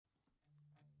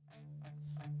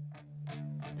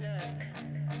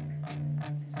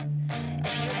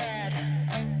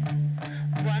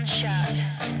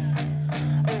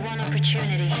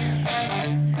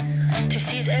to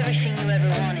seize everything you ever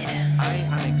wanted. I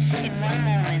am Xavier. In one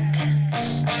moment.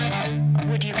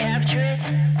 Would you capture it?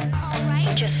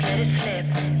 Or just let it slip?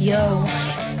 Yo,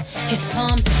 his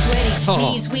palms are sweaty,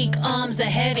 knees weak, arms are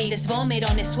heavy. There's vomit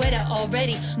on his sweater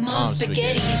already. Mom's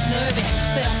spaghetti, he's nervous,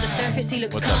 but on the surface he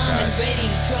looks What's calm up, and ready.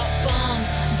 Drop bombs,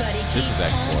 but he This keeps is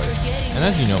on X-Boys. forgetting And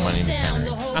as you know, my what name is sound Henry.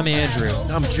 the whole I'm Andrew.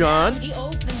 time I'm goes John. around. He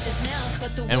opens his mouth,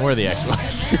 but the And we're the words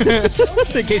X-Boys. come out. He's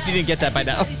joking In case you didn't get that by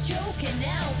now. He's joking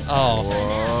now.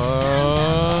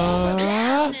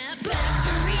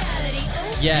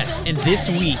 Yes, and this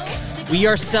week we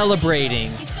are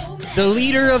celebrating the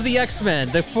leader of the X-Men,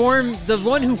 the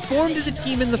one who formed the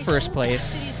team in the first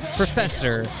place,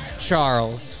 Professor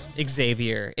Charles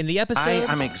Xavier. In the I episode,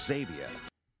 am Xavier.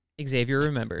 Xavier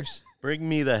Remembers. Bring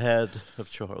me the head of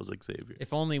Charles Xavier.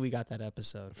 If only we got that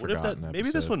episode. What if that? Forgotten Maybe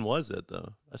this episode. one was it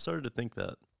though. I started to think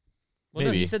that, Well,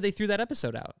 no, he Maybe. said they threw that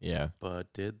episode out Yeah.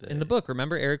 but did they? in the book.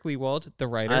 Remember Eric Lee Wald, the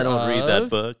writer I don't read that of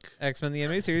book. X-Men the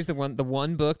Animated Series, the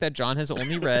one book that John has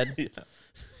only read. Yeah.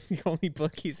 The only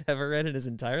book he's ever read in his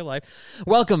entire life.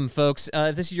 Welcome, folks.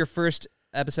 If this is your first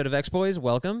episode of X-Boys,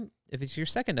 welcome. If it's your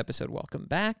second episode, welcome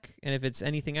back. And if it's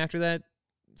anything after that,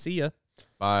 see ya.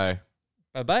 Bye.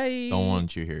 Bye-bye. Don't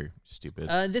want you here, stupid.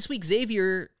 This week,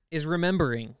 Xavier is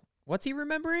remembering. What's he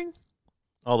remembering?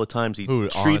 All the times he Who-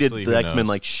 treated honestly, the who X-Men knows?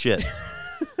 like shit.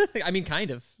 I mean,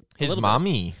 kind of. A His little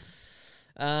mommy.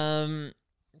 bit.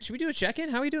 Should we do a check-in?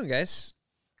 How are you doing, guys?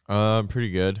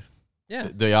 Pretty good. Yeah.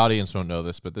 The audience won't know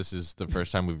this, but this is the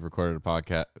first time we've recorded a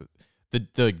podcast.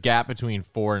 The gap between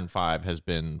 4 and 5 has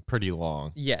been pretty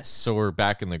long. Yes. So we're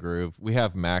back in the groove. We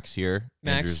have Max here,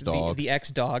 Max, Andrew's dog. the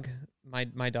ex-dog,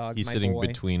 my dog, He's my sitting boy.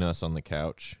 between us on the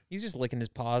couch. He's just licking his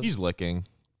paws. He's licking.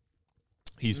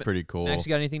 He's pretty cool. Max,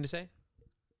 you got anything to say?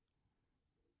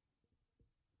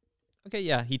 Okay,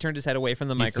 yeah. He turned his head away from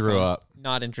the He microphone. threw up.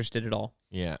 Not interested at all.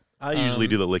 Yeah. I usually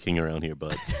do the licking around here,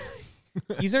 but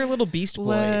He's our little beast boy.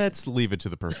 Let's leave it to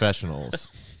the professionals.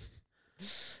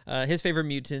 His favorite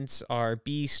mutants are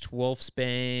Beast,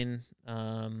 Wolfsbane,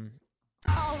 All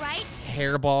right.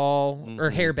 Hairball,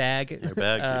 or Hairbag,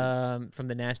 Hairbag, from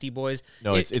the Nasty Boys.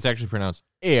 No, it's actually pronounced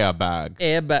airbag.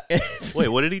 Airbag. wait,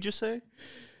 what did he just say?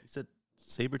 He said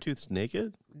Sabretooth's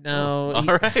naked? No. All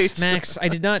right. Max, I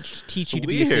did not teach you to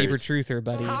be a Weird. saber truther,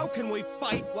 buddy. How can we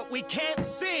fight what we can't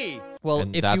see? Well,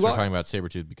 And if that's you what are, we're talking about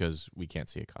Sabretooth because we can't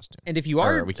see a costume. and if you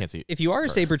are, Or we can't see. if you are a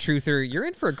fur. saber truther, you're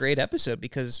in for a great episode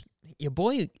because your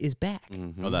boy is back.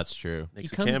 Mhm. Oh, that's true. He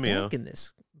Makes a comes cameo. back in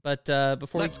this. But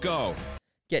before Let's go. we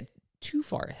get too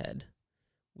far ahead,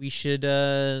 we should,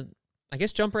 I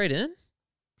guess, jump right in.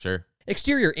 Sure.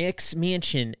 Exterior X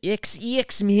Mansion. X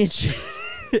Mansion.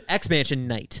 X Mansion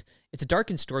night. It's a dark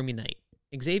and stormy night.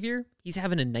 Xavier, he's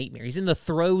having a nightmare. He's in the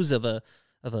throes of a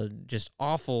just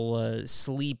awful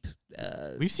sleep.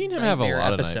 We've seen him have a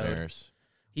lot episode. of nightmares.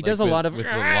 He Like does a with- lot of with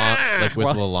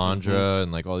Well- Lalandra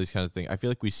and like all these kind of things. I feel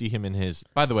like we see him in his,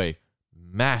 by the way,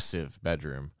 massive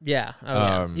bedroom. Yeah. Oh,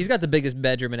 yeah. Um, He's got the biggest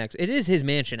bedroom in X. It is his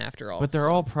mansion after all. But they're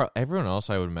so- all everyone else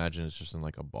I would imagine is just in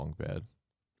like a bunk bed.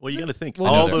 Well, you got to think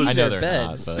Well, all he those sees I know their they're not,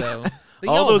 beds. but- So But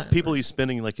all y'all those have- people he's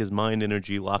spending like his mind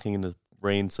energy locking into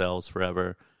brain cells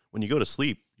forever. When you go to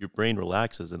sleep, your brain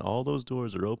relaxes, and all those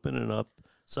doors are opening up.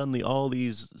 Suddenly, all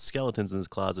these skeletons in his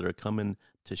closet are coming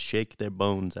to shake their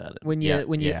bones at him. When you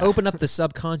Yeah. open up the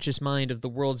subconscious mind of the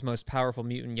world's most powerful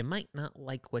mutant, you might not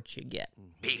like what you get.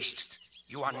 Beast,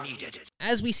 you are needed.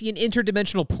 As we see an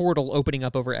interdimensional portal opening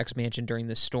up over X Mansion during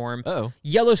this storm, Oh.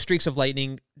 yellow streaks of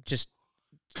lightning just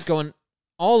going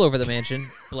all over the mansion.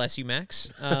 Bless you, Max.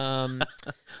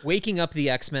 Waking up the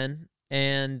X-Men,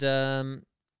 and the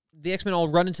X-Men all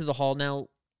run into the hall. Now,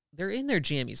 they're in their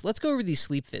jammies. Let's go over these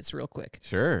sleep fits real quick.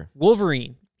 Sure.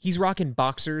 Wolverine, he's rocking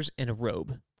boxers and a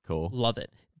robe. Cool. Love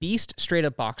it. Beast, straight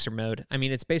up boxer mode. I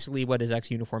mean, it's basically what his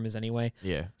X uniform is anyway.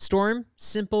 Yeah. Storm,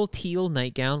 simple teal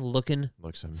nightgown, looking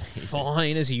Looks amazing.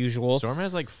 fine as usual. Storm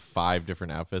has like 5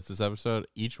 different outfits this episode.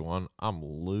 Each one, I'm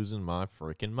losing my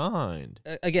freaking mind.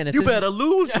 Again, if You this better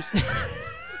lose.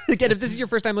 Again, if this is your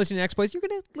first time listening to X-Boys, you're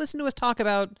going to listen to us talk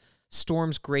about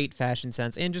Storm's great fashion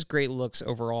sense and just great looks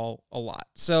overall a lot.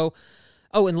 So,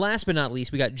 and last but not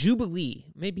least, we got Jubilee.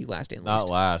 Maybe last and least. Not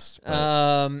last,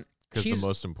 because She's the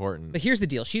most important. But here's the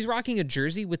deal. She's rocking a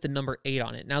jersey with the number 8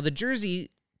 on it. Now, the jersey,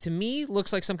 to me,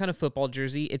 looks like some kind of football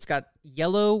jersey. It's got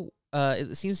yellow.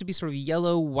 It seems to be sort of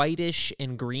yellow, whitish,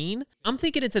 and green. I'm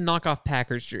thinking it's a knockoff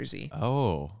Packers jersey.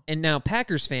 Oh. And now,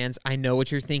 Packers fans, I know what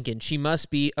you're thinking. She must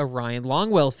be a Ryan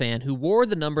Longwell fan who wore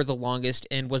the number the longest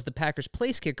and was the Packers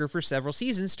place kicker for several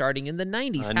seasons starting in the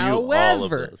 90s. I knew all of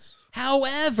this.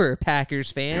 However,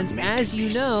 Packers fans, as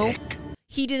you know,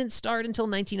 He didn't start until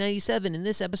 1997, and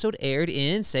this episode aired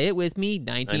in, say it with me,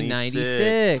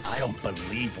 1996. I don't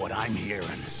believe what I'm hearing.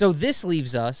 So this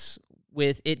leaves us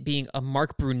with it being a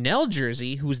Mark Brunell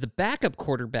jersey, who was the backup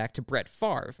quarterback to Brett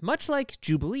Favre, much like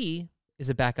Jubilee is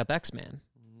a backup X-Man.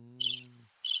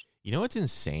 You know what's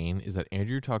insane is that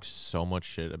Andrew talks so much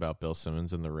shit about Bill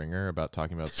Simmons in The Ringer about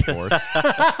talking about sports,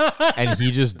 and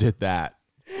he just did that.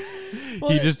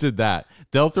 He just did that.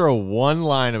 They'll throw one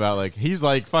line about like he's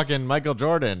like fucking Michael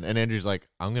Jordan, and Andrew's like,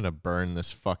 I'm gonna burn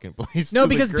this fucking place. No, to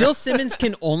the because ground. Bill Simmons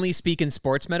can only speak in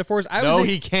sports metaphors.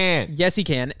 He can't. Yes, he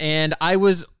can. And I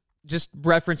was just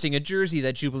referencing a jersey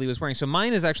that Jubilee was wearing. So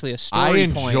mine is actually a story I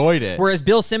point. enjoyed it. Whereas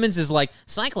Bill Simmons is like,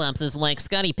 Cyclops is like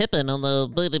Scottie Pippen on the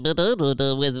with.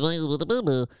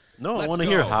 No, I Let's want to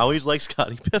hear go. how he's like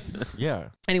Scottie Pippen. Yeah.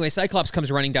 anyway, Cyclops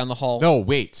comes running down the hall. No,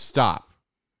 wait, stop.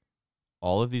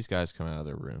 All of these guys come out of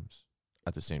their rooms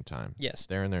at the same time. Yes.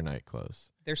 They're in their night clothes.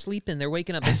 They're sleeping. They're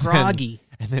waking up. They're groggy.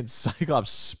 And then Cyclops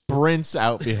sprints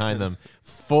out behind them,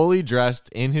 fully dressed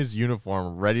in his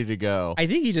uniform, ready to go. I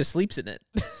think he just sleeps in it.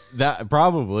 That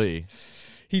probably.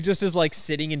 He just is like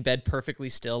sitting in bed perfectly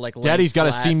still, like laying Daddy's got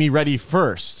to flat. see me ready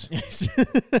first.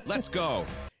 Let's go.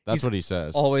 That's what he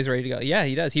says. Always ready to go. Yeah,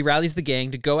 he does. He rallies the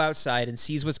gang to go outside and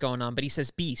sees what's going on, but he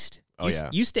says, Beast, Oh, yeah.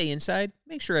 you stay inside.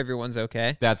 Make sure everyone's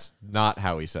okay. That's not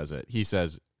how he says it. He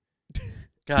says,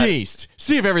 God, Beast,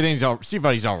 see if everything's all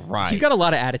right. He's got a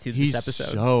lot of attitude He's this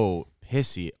episode. so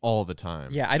pissy all the time.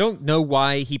 Yeah, I don't know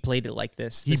why he played it like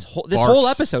this. He This whole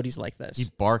barks. episode, he's like this. He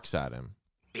barks at him.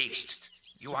 Beast,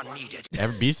 you are needed.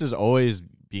 Beast is always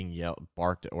being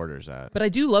barked orders at. But I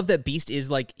do love that Beast is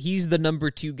like, he's the number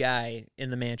 2 guy in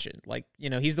the mansion. Like, you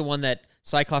know, he's the one that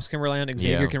Cyclops can rely on,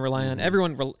 Xavier Yeah. can rely on.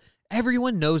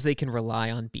 Everyone knows they can rely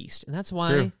on Beast. And that's why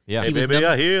True. Yeah. hey, he was baby,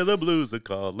 number, I hear the blues are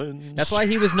calling. that's why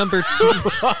he was number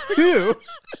 2.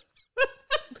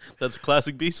 That's a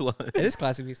classic Beast line. It is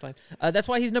classic Beast line. That's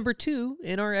why he's number 2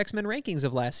 in our X-Men rankings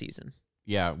of last season.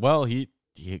 Yeah. Well, he's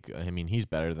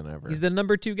better than ever. He's the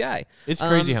number 2 guy. It's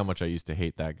crazy how much I used to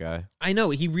hate that guy. I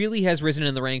know. He really has risen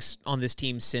in the ranks on this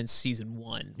team since season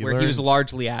 1, He where he was learned-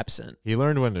 largely absent. He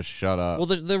learned when to shut up. Well,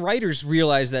 the writers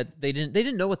realized that they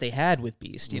didn't know what they had with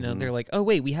Beast. You know, they're like, oh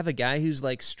wait, we have a guy who's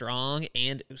like strong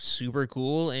and super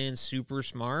cool and super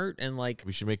smart and like,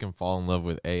 we should make him fall in love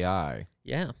with AI.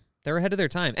 yeah, they're ahead of their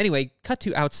time. Anyway, cut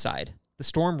to outside. The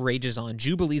storm rages on.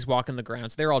 Jubilee's walking the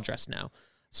grounds. They're all dressed now.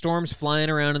 Storm's flying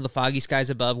around in the foggy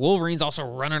skies above. Wolverine's also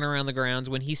running around the grounds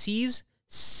when he sees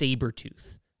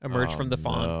Sabretooth emerge from the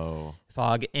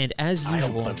fog. And as I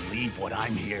usual, don't believe what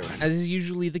I'm hearing. as is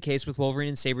usually the case with Wolverine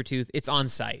and Sabretooth, it's on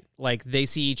sight. Like, they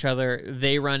see each other,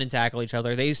 they run and tackle each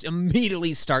other, they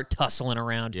immediately start tussling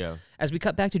around. Yeah. As we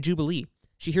cut back to Jubilee,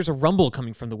 she hears a rumble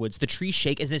coming from the woods. The trees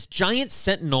shake as this giant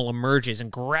sentinel emerges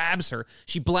and grabs her.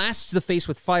 She blasts the face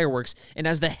with fireworks, and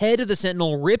as the head of the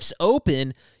sentinel rips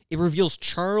open, it reveals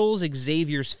Charles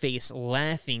Xavier's face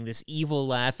laughing, this evil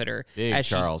laugh at her. Big as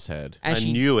Charles head. As I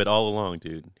she, knew it all along,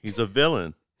 dude. He's a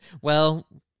villain. well,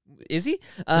 is he?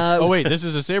 Oh, wait. This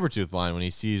is a Sabretooth line when he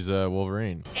sees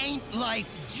Wolverine. Ain't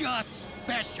life just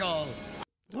special?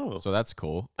 Oh, So that's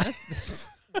cool.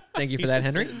 Thank you for that,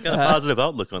 Henry. got a positive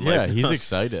outlook on Yeah, life. he's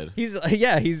excited.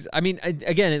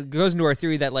 Again, it goes into our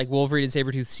theory that like Wolverine and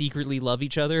Sabretooth secretly love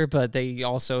each other, but they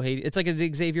also hate. It's like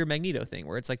a Xavier Magneto thing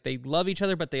where it's like they love each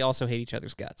other, but they also hate each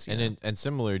other's guts. you know? And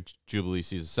similar, Jubilee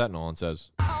sees a Sentinel and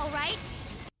says, All right.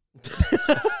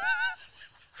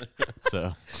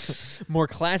 so. More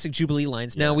classic Jubilee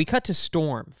lines. Now we cut to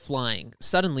Storm flying.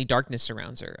 Suddenly, darkness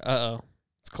surrounds her. Uh-oh.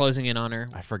 It's closing in on her.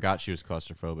 I forgot she was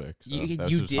claustrophobic. So You that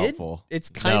did? was helpful. It's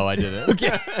kind No, I didn't.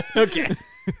 Okay.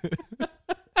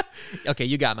 Okay,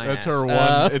 you got my That's ass. her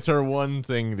one. It's her one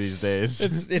thing these days.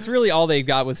 It's really all they've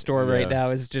got with Storm right Yeah. now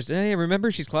is just, hey,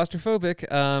 remember she's claustrophobic.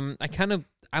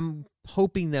 I'm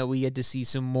hoping that we get to see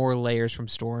some more layers from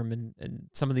Storm and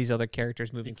some of these other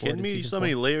characters moving forward. Kidding in me? season So 4.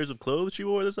 many layers of clothes she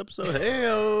wore this episode.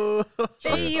 Hey-o.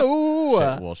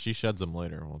 Well, she sheds them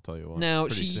later. We'll tell you what. Now,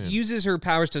 Pretty she soon. uses her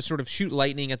powers to sort of shoot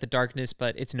lightning at the darkness,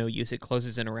 but it's no use. It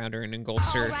closes in around her and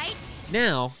engulfs All her. right.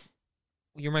 Now,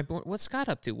 what's Scott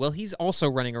up to? Well, he's also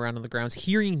running around on the grounds,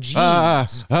 hearing Jean.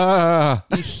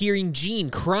 Hearing Jean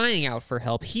crying out for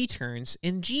help. He turns,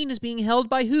 and Jean is being held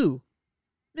by who?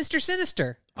 Mr.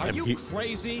 Sinister. Are I'm you he-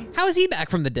 crazy? How is he back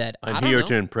from the dead? I I'm don't here know.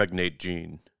 to impregnate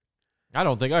Jean. I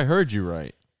don't think I heard you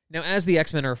right. Now, as the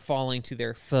X-Men are falling to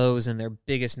their foes and their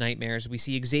biggest nightmares, we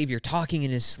see Xavier talking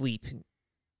in his sleep.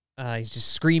 He's just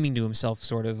screaming to himself,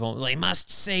 sort of, like, must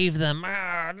save them.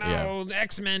 Ah, no, the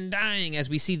X-Men dying. As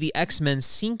we see the X-Men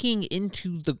sinking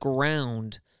into the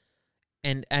ground.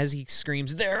 And as he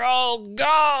screams, they're all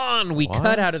gone, we cut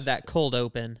What? out of that cold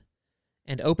open.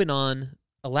 and open on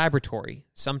a laboratory.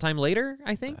 Sometime later,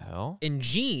 I think. The hell? And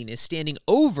Jean is standing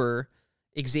over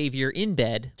Xavier in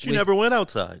bed. She never went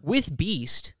outside. With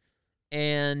Beast.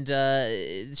 And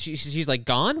she's like,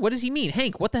 gone? What does he mean?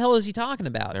 Hank, what the hell is he talking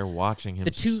about? They're watching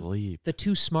him sleep. The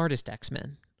two smartest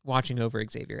X-Men watching over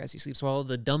Xavier as he sleeps while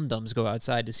the dum-dums go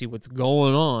outside to see what's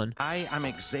going on. I am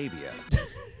Xavier.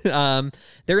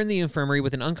 They're in the infirmary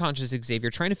with an unconscious Xavier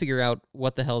trying to figure out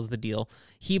what the hell is the deal.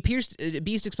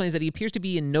 Beast explains that he appears to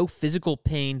be in no physical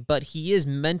pain, but he is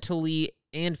mentally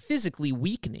and physically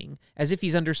weakening, as if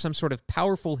he's under some sort of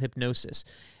powerful hypnosis.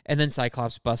 And then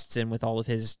Cyclops busts in with all of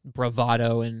his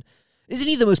bravado and, isn't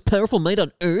he the most powerful mind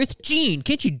on Earth? Jean,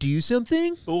 can't you do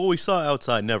something? But what we saw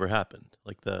outside never happened.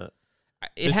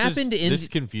 This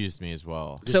confused me as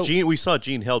well. So we saw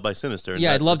Jean held by Sinister. And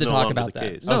yeah, I'd love to no talk longer about the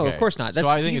that. case. No, Okay. of course not. So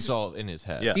I think it's all in his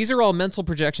head. Yeah. These are all mental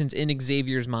projections in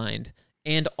Xavier's mind.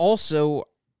 And also,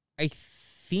 I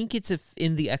think it's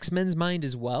in the X-Men's mind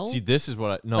as well. See, this is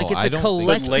what Like, it's I a don't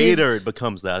collective- But later it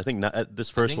becomes that. I think this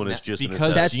first think one is that- just in his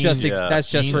because head. That's just Yeah. that's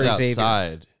just Jean's for Xavier.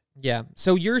 outside. Yeah.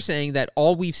 So you're saying that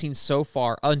all we've seen so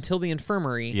far until the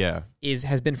infirmary Yeah,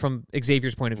 has been from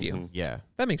Xavier's point of view. Mhm. yeah.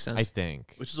 That makes sense. I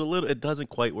think. Which is it doesn't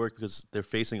quite work because they're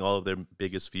facing all of their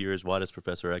biggest fears. Why does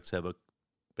Professor X have a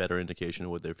better indication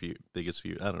of what their biggest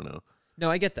fear? I don't know.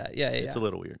 No, I get that. Yeah, yeah. It's a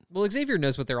little weird. Well, Xavier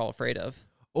knows what they're all afraid of.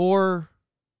 Or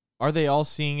are they all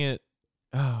seeing it?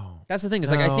 Oh, That's the thing. Is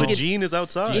like I No. think But it, Jean is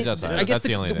outside. Jean's outside. I guess That's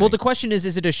the only well, thing. the question is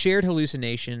it a shared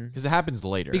hallucination? because it happens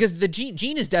later. Because the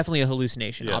Jean is definitely a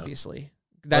hallucination. Yeah. Obviously,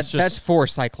 Let's that's just- for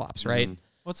Cyclops, right? Mhm.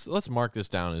 let's mark this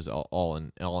down as all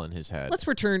in his head. Let's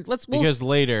return. Because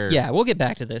later, Yeah, we'll get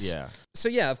back to this. yeah. So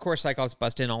yeah, of course, Cyclops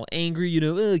busts in all angry. You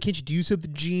know, can't you do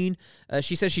something, Jean?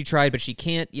 She says she tried, but she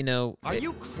can't. You know, Are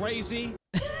you crazy?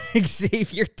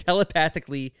 Xavier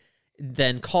telepathically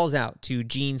then calls out to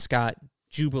Jean, Scott,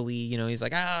 Jubilee. You know, he's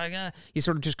like, he's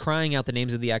sort of just crying out the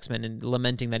names of the X-Men and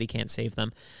lamenting that he can't save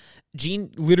them.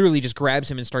 Jean literally just grabs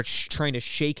him and starts trying to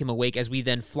shake him awake as we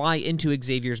then fly into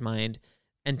Xavier's mind,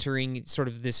 entering sort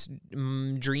of this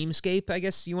dreamscape, I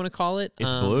guess you want to call it.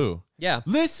 It's blue. Yeah.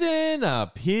 Listen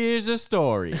up, here's a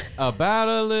story about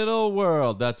a little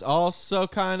world that's also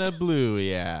kind of blue,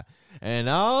 yeah. And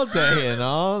all day and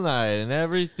all night, and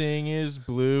everything is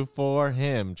blue for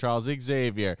him, Charles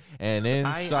Xavier, and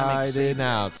inside and Xavier.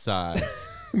 outside.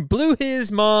 Blew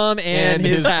his mom and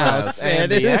his house.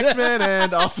 and the X-Men,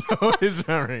 and also his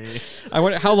memory. I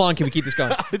wonder how long can we keep this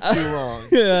going? Too long.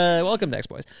 Welcome to X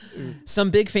Boys. Some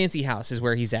big fancy house is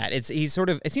where he's at. It seems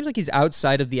like he's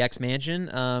outside of the X Mansion,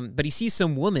 but he sees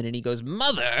some woman and he goes,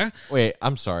 "Mother." Wait,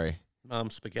 I'm sorry.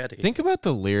 Spaghetti. Think about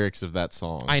the lyrics of that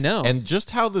song. I know. And just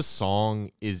how the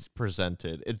song is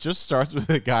presented. It just starts with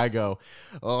a guy go,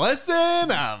 listen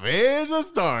up, here's a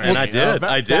story. And I did. about-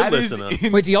 I did that is listen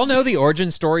up. Wait, do y'all know the origin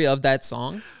story of that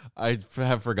song? I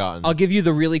have forgotten. I'll give you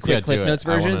the really quick Yeah, Cliff do it. Notes I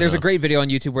version. wanna There's a know. great video on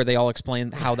YouTube where they all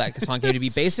explain how that song came to be.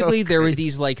 Basically, there were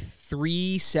these like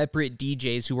 3 separate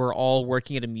DJs who were all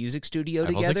working at a music studio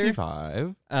Eiffel together.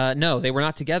 65. No, they were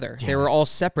not together. They were all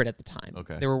separate at the time.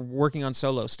 Okay. They were working on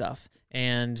solo stuff.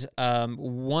 And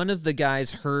one of the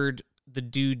guys heard the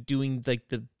dude doing like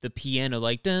the piano,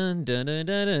 like dun dun dun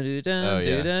dun dun dun Oh,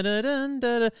 yeah. dun dun dun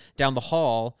dun down the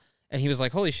hall, and he was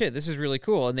like, "Holy shit, this is really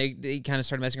cool!" And they kind of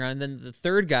started messing around. And then the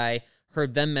third guy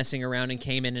heard them messing around and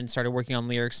came in and started working on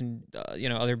lyrics and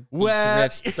other beats and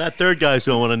riffs. That third guy's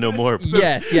who I want to know more.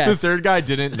 Yes, The yes. third guy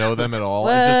didn't know them at all.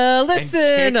 Well, and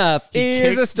listen up. He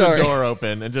Here's kicks a story. the door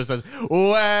open and just says,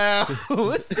 well,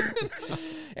 listen.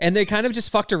 And they kind of just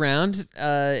fucked around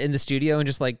in the studio and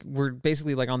just like were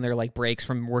basically like on their like breaks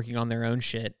from working on their own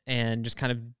shit and just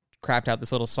kind of crapped out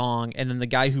this little song. And then the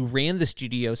guy who ran the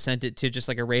studio sent it to just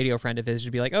like a radio friend of his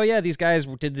to be like, "Oh yeah, these guys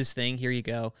did this thing. Here you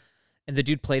go." And the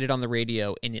dude played it on the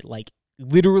radio, and it like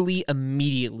literally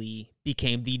immediately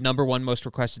became the #1 most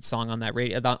requested song on that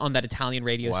radio, on that Italian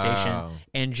radio station, Wow.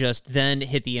 and just then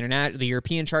hit the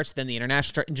European charts, then the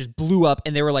international chart, and just blew up.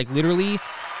 And they were like literally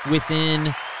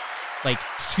within like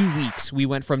 2 weeks, we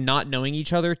went from not knowing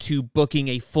each other to booking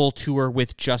a full tour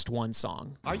with just one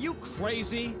song. Are you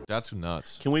crazy? That's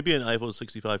nuts. Can we be an Eiffel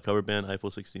 65 cover band, Eiffel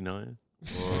 69?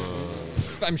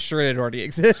 I'm sure it already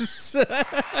exists.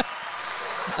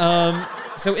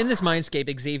 So in this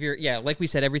mindscape, Xavier, yeah, like we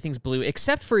said, everything's blue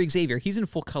except for Xavier. He's in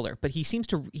full color, but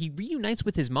he reunites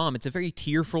with his mom. It's a very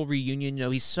tearful reunion. You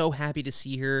know, he's so happy to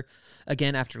see her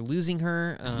again after losing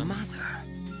her. Mother,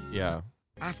 Yeah.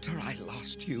 after I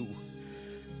lost you,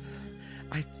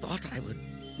 I thought I would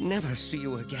never see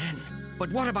you again.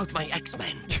 But what about my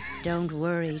X-Men? Don't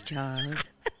worry, Charles.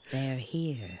 They're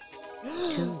here,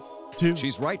 too. too.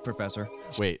 She's right, Professor.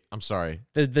 Wait, I'm sorry.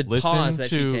 The Listen pause that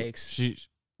she to- takes.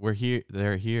 We're here.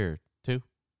 They're here too.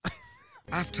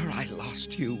 After I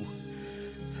lost you,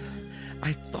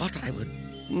 I thought I would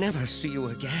never see you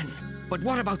again. But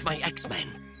what about my X-Men?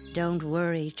 Don't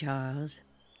worry, Charles.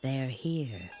 They're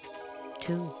here,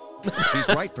 too. She's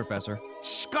right, Professor.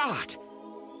 Scott!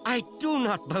 I do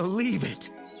not believe it!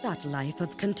 That life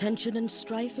of contention and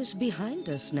strife is behind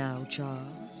us now,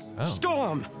 Charles. Oh.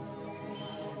 Storm!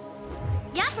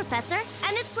 Yeah, Professor,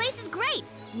 and this place is great.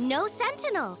 No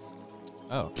sentinels.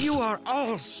 Oh. You are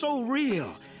all so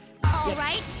real. All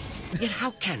right. Yet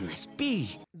how can this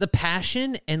be? The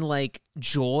passion and like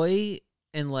joy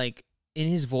and like in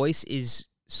his voice is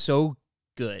so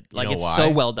good. Like know it's why? so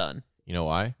well done. You know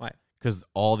why? Why? Because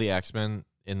all the X-Men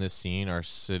in this scene are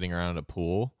sitting around a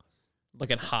pool,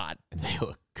 Looking hot. and they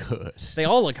look good. They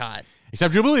all look hot.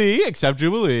 Except Jubilee. Except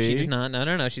Jubilee. She does not.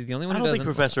 No. She's the only one I who don't doesn't.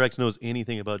 think Professor X knows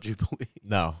anything about Jubilee.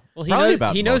 No. Well, Probably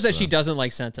about he knows most that of she them. doesn't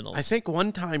like Sentinels. I think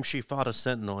one time she fought a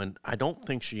Sentinel, and I don't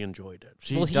think she enjoyed it.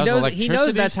 She Well, he does knows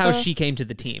electricity that's how stuff? she came to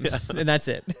the team, and that's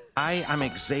it. I am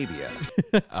Xavier.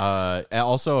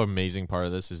 Also, amazing part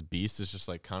of this is Beast is just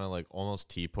like kind of like almost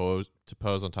T-pose to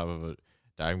pose on top of a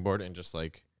diving board and just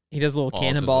like He does a little falls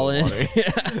into cannonball the in.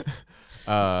 water.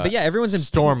 But yeah, everyone's in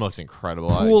Storm looks incredible.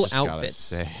 pool I just gotta outfits.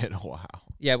 say it. Wow.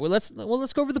 Yeah, well, let's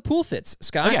go over the pool fits.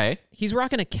 Scott, Okay. he's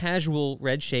rocking a casual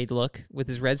red shade look with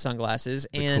his red sunglasses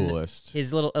The and coolest.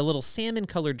 his a little salmon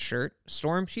colored shirt.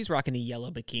 Storm, she's rocking a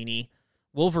yellow bikini.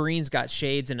 Wolverine's got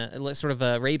shades and a sort of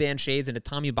a Ray-Ban shades and a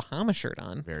Tommy Bahama shirt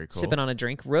on. Very cool. Sipping on a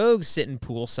drink. Rogue's sitting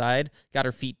poolside, got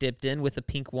her feet dipped in with a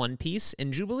pink one piece.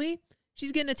 And Jubilee,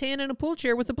 she's getting a tan in a pool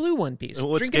chair with a blue one piece. And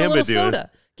what's Drinking a little Gambit doing?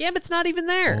 soda. Gambit's not even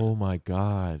there. Oh my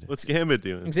God. What's Gambit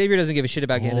doing? Xavier doesn't give a shit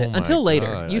about Gambit Oh my until later.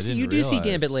 God, You I see, you didn't do see realize.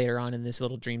 Gambit later on in this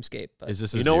little dreamscape. But Is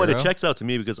this a You know what? It zero? checks out to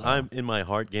me because I'm in my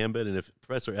heart Gambit, and if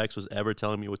Professor X was ever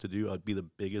telling me what to do, I'd be the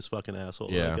biggest fucking asshole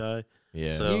to Yeah. that guy.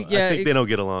 Yeah. So Yeah, I think they don't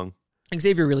get along.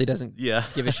 Xavier really doesn't Yeah.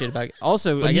 give a shit about it.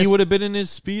 Also, But I he guess would have been in his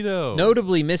Speedo.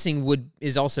 notably missing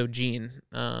is also Jean.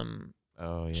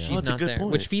 Oh yeah. She's that's a not good there,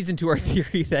 point. which feeds into our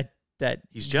theory that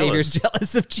He's Xavier's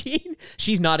jealous of Jean.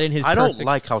 She's not in his. I don't perfect-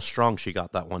 like how strong she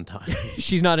got that one time.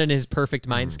 She's not in his perfect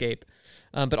mindscape.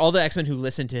 But all the X-Men who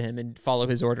listen to him and follow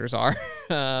his orders are.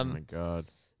 Oh my God.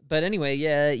 But anyway,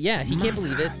 yeah, he can't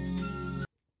believe it.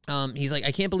 He's like,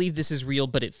 I can't believe this is real,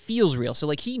 but it feels real. So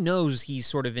like he knows he's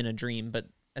sort of in a dream, but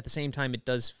at the same time, it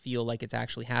does feel like it's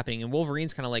actually happening. And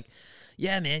Wolverine's kind of like,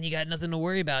 yeah, man, you got nothing to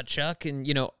worry about, Chuck. And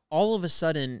all of a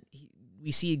sudden,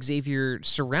 we see Xavier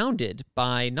surrounded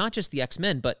by not just the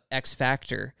X-Men, but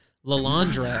X-Factor,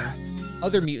 Lalandra,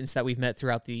 other mutants that we've met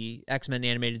throughout the X-Men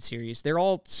animated series. They're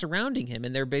all surrounding him,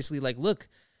 and they're basically like, look.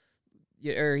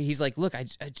 Or he's like, look,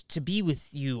 to be with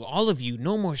you, all of you,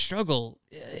 no more struggle.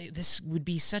 This would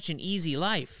be such an easy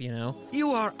life,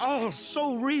 You are all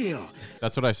so real.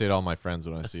 That's what I say to all my friends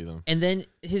when I see them. And then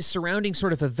his surroundings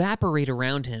sort of evaporate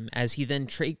around him as he then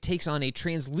takes on a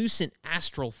translucent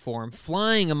astral form,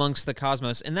 flying amongst the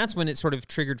cosmos. And that's when it sort of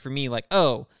triggered for me, like,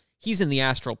 oh, he's in the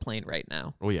astral plane right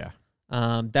now. Oh yeah.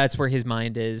 That's where his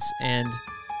mind is. And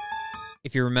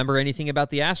if you remember anything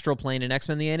about the astral plane in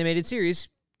X-Men the Animated Series,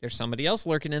 there's somebody else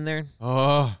lurking in there.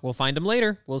 Oh. We'll find him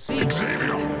later. We'll see.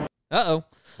 Uh-oh.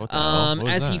 What the hell? What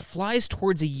was As he that? flies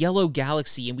towards a yellow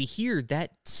galaxy, and we hear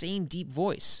that same deep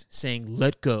voice saying,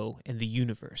 let go, and the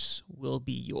universe will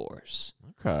be yours.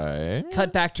 Okay.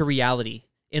 Cut back to reality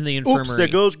in the infirmary. Oops, there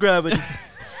goes gravity.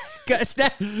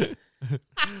 Snap.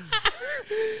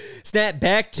 Snap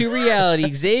back to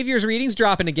reality. Xavier's reading's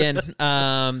dropping again.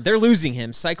 They're losing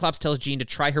him. Cyclops tells Jean to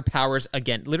try her powers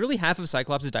again. Literally half of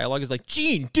Cyclops' dialogue is like,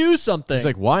 Jean, do something. He's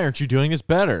like, why aren't you doing this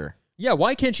better? Yeah,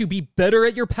 why can't you be better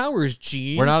at your powers,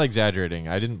 Jean? We're not exaggerating.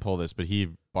 I didn't pull this, but he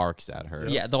barks at her.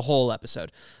 Yeah, the whole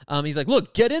episode. He's like,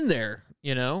 look, get in there,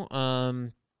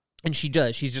 and she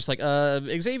does. She's just like,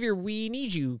 Xavier, we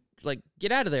need you. Like,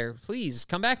 get out of there. Please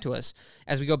come back to us.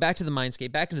 As we go back to the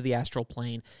mindscape, back into the astral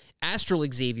plane, Astral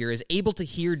Xavier is able to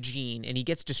hear Jean, and he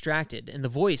gets distracted. And the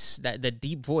voice, that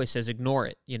deep voice, says, ignore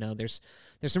it. There's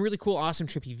some really cool, awesome,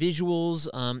 trippy visuals.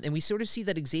 And we sort of see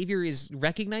that Xavier is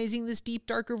recognizing this deep,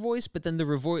 darker voice, but then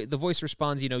the voice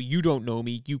responds, you don't know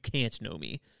me. You can't know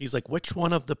me. He's like, which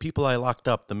one of the people I locked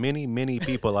up, the many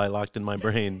people I locked in my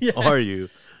brain, are you?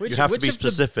 You have to be of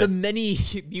specific. The many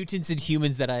mutants and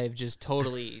humans that I have just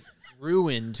totally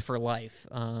ruined for life.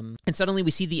 And suddenly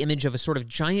we see the image of a sort of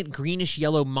giant greenish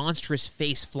yellow monstrous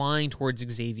face flying towards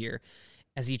Xavier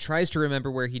as he tries to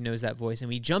remember where he knows that voice. And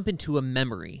we jump into a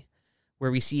memory where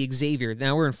we see Xavier.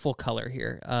 Now we're in full color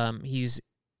here. He's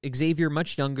Xavier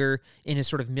much younger in his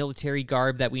sort of military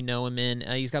garb that we know him in.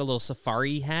 He's got a little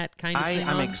safari hat kind of thing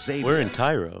on. Xavier. We're in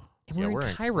Cairo. And we're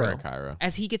in Cairo.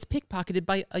 As he gets pickpocketed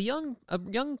by a young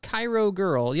Cairo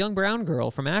girl, young brown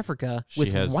girl from Africa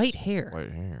with white hair.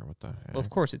 White hair, what the heck? Well, of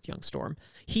course, it's young Storm.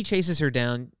 He chases her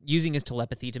down using his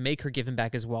telepathy to make her give him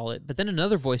back his wallet, but then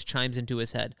another voice chimes into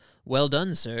his head. Well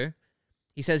done, sir.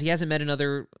 He says he hasn't met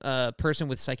another person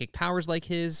with psychic powers like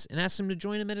his and asks him to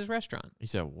join him at his restaurant. He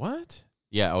said, what?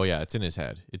 Yeah, oh yeah, it's in his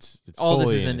head. It's all this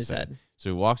fully is in his head. So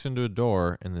he walks into a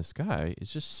door, and this guy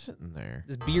is just sitting there.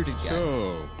 This bearded guy.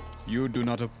 So, you do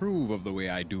not approve of the way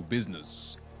I do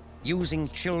business? Using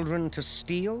children to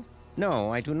steal?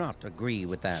 No, I do not agree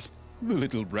with that. The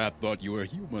little brat thought you were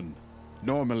human.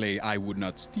 Normally, I would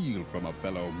not steal from a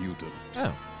fellow mutant.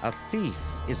 Oh. A thief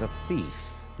is a thief,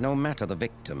 no matter the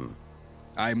victim.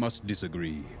 I must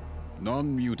disagree.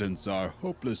 Non-mutants are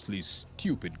hopelessly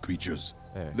stupid creatures.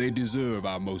 Hey. They deserve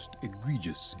our most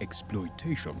egregious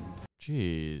exploitation.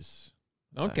 Jeez.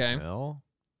 Okay. Hell?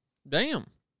 Damn.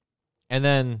 And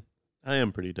then I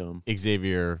am pretty dumb.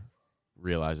 Xavier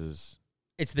realizes,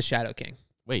 It's the Shadow King.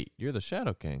 wait, you're the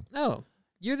Shadow King. Oh,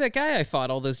 you're that guy I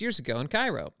fought all those years ago in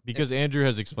Cairo. Because Andrew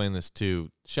has explained this too.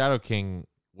 Shadow King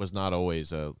was not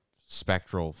always a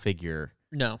spectral figure.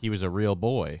 No. He was a real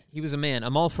boy. He was a man.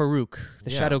 Amal Farouk,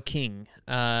 the Yeah. Shadow King.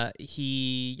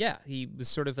 He was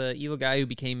sort of an evil guy who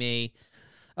became a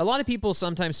lot of people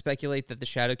sometimes speculate that the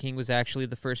Shadow King was actually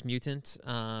the first mutant.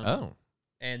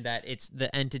 And that it's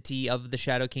the entity of the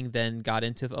Shadow King then got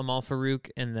into Amal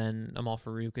Farouk, and then Amal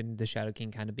Farouk and the Shadow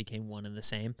King kind of became one and the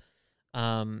same.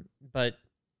 But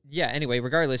yeah, anyway,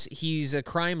 regardless, he's a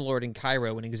crime lord in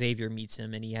Cairo when Xavier meets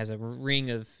him, and he has a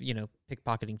ring of,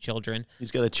 pickpocketing children.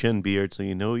 He's got a chin beard, so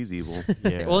you know he's evil.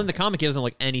 Yeah. Well, in the comic, he doesn't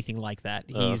look anything like that.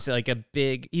 He's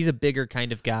he's a bigger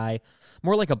kind of guy,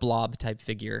 more like a blob type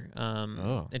figure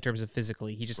in terms of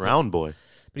physically. He just Brown boy.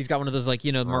 But he's got one of those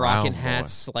Moroccan Brown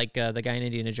hats like the guy in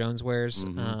Indiana Jones wears.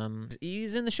 Mm-hmm.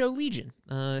 He's in the show Legion,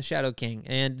 Shadow King,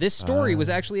 and this story was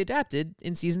actually adapted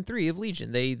in season 3 of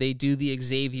Legion. They do the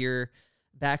Xavier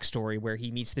backstory where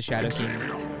he meets the Shadow King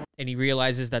and he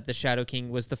realizes that the Shadow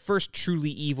King was the first truly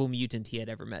evil mutant he had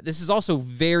ever met. This is also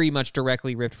very much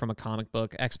directly ripped from a comic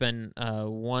book, X-Men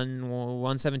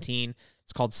 117.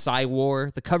 It's called Psy-War.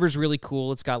 The cover's really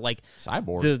cool. It's got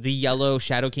Cyborg. the yellow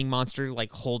Shadow King monster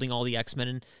holding all the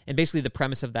X-Men, and basically the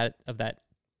premise of that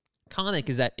comic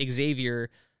is that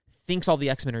Xavier thinks all the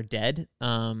X-Men are dead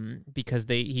because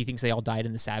he thinks they all died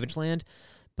in the Savage Land.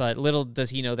 But little does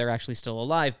he know they're actually still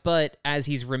alive. But as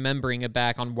he's remembering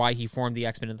back on why he formed the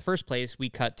X-Men in the first place, we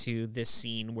cut to this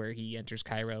scene where he enters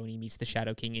Cairo and he meets the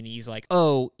Shadow King, and he's like,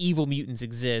 oh, evil mutants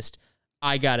exist.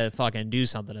 I gotta fucking do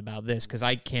something about this because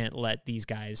I can't let these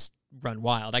guys run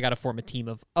wild. I gotta form a team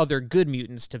of other good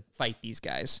mutants to fight these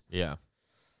guys. Yeah.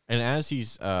 And as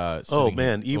he's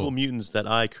evil mutants that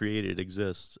I created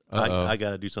exist. I got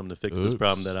to do something to fix this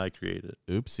problem that I created.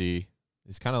 Oopsie.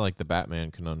 It's kind of like the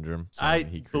Batman conundrum.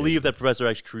 I believe that Professor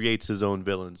X creates his own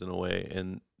villains in a way,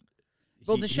 and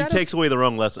he takes away the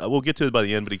wrong lesson. We'll get to it by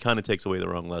the end, but he kind of takes away the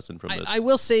wrong lesson from this. I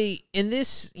will say, in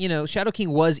this, Shadow King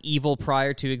was evil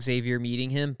prior to Xavier meeting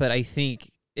him, but I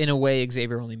think, in a way,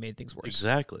 Xavier only made things worse.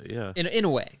 Exactly, yeah. In a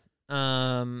way.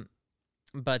 So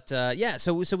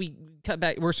we cut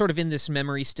back. We're sort of in this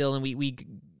memory still, and we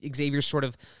Xavier's sort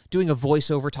of doing a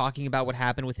voiceover talking about what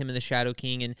happened with him and the Shadow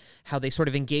King and how they sort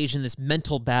of engaged in this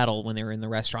mental battle when they were in the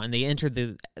restaurant. And they entered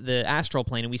the astral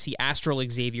plane, and we see astral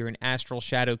Xavier and astral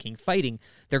Shadow King fighting.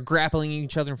 They're grappling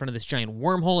each other in front of this giant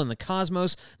wormhole in the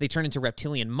cosmos. They turn into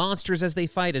reptilian monsters as they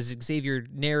fight. As Xavier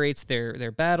narrates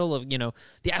their battle of,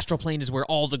 the astral plane is where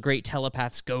all the great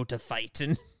telepaths go to fight.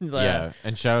 And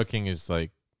and Shadow King is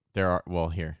like,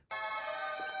 here.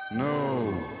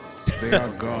 No, they are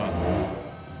gone.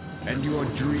 And your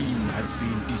dream has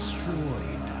been destroyed.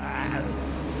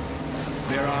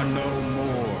 There are no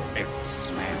more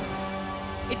X-Men.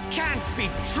 It can't be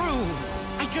true.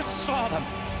 I just saw them.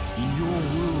 In your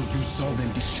world, you saw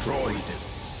them destroyed.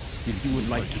 If you would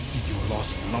like to see your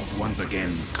lost loved ones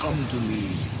again, come to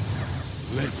me.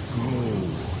 Let go.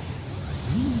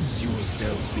 Lose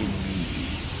yourself in me.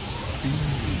 Be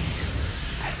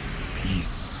at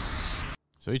peace.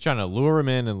 So he's trying to lure him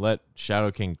in and let Shadow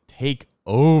King take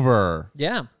over.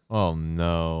 Yeah. Oh,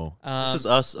 no. This is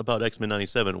us about X-Men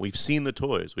 97. We've seen the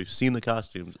toys. We've seen the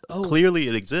costumes. Oh. Clearly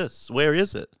it exists. Where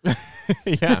is it?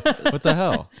 Yeah. What the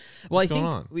hell? Well, What's going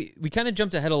on? we kind of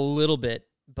jumped ahead a little bit,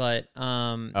 but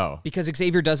because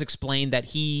Xavier does explain that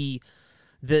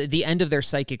the end of their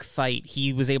psychic fight,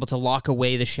 he was able to lock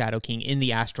away the Shadow King in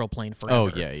the astral plane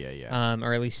forever. Oh yeah.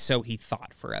 Or at least so he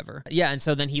thought forever. Yeah, and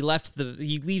so then he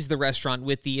leaves the restaurant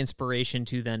with the inspiration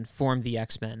to then form the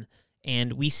X-Men.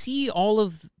 And we see all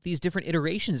of these different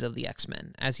iterations of the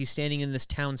X-Men as he's standing in this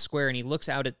town square, and he looks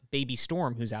out at Baby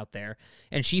Storm, who's out there,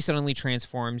 and she suddenly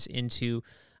transforms into,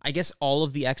 I guess, all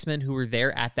of the X-Men who were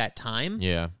there at that time.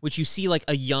 Yeah. Which you see like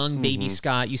a young Baby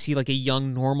Scott, you see like a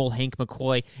young normal Hank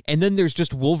McCoy, and then there's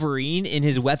just Wolverine in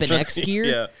his Weapon X gear.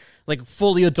 Yeah. Like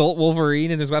fully adult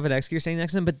Wolverine in his Weapon X gear standing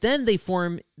next to him. But then they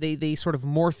sort of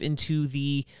morph into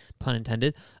the, pun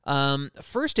intended,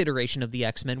 first iteration of the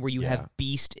X-Men, where you have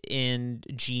Beast and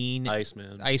Jean,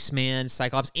 Iceman,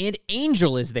 Cyclops, and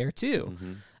Angel is there too.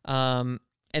 And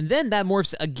then that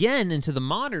morphs again into the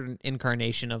modern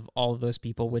incarnation of all of those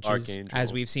people, which Archangel. is,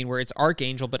 as we've seen, where it's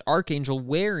Archangel, but Archangel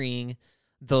wearing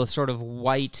the sort of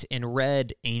white and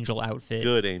red Angel outfit.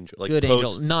 Good Angel. Like Good post,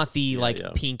 Angel, not the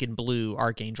pink and blue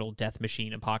Archangel Death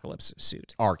Machine Apocalypse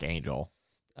suit. Archangel.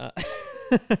 I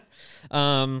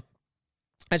thought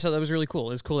that was really cool.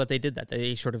 It was cool that they did that.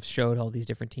 They sort of showed all these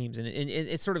different teams, and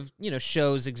it sort of,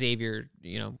 shows Xavier,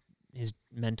 his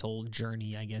mental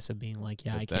journey, I guess, of being like,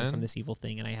 I came from this evil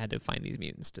thing, and I had to find these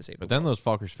mutants to save the world. But then those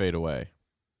fuckers fade away,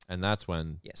 and that's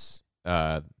when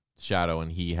Shadow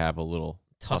and he have a little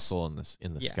tussle in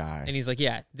the sky. And he's like,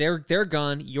 they're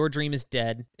gone. Your dream is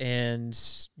dead. And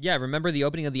remember the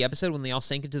opening of the episode when they all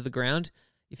sank into the ground?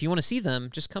 If you want to see them,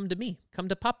 just come to me. Come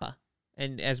to Papa.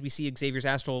 And as we see Xavier's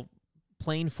astral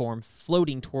plane form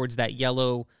floating towards that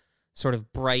yellow sort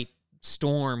of bright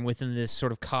storm within this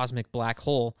sort of cosmic black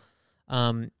hole,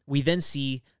 we then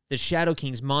see the Shadow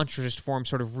King's monstrous form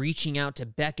sort of reaching out to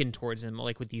beckon towards him,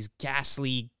 like with these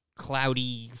ghastly,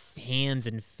 cloudy hands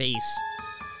and face.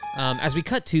 As we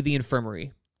cut to the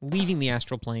infirmary, leaving the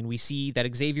astral plane, we see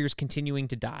that Xavier's continuing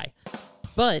to die.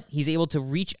 But he's able to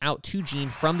reach out to Jean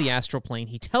from the astral plane.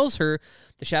 He tells her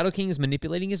the Shadow King is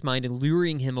manipulating his mind and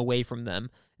luring him away from them.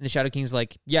 And the Shadow King's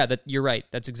like, you're right.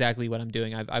 That's exactly what I'm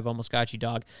doing. I've almost got you,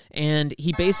 dog. And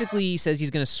he basically says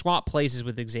he's going to swap places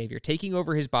with Xavier, taking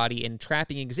over his body and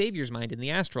trapping Xavier's mind in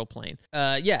the astral plane.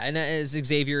 And as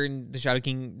Xavier and the Shadow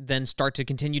King then start to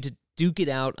continue to duke it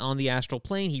out on the astral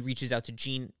plane, he reaches out to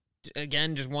Jean.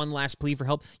 Again, just one last plea for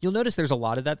help. You'll notice there's a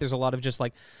lot of that. There's a lot of just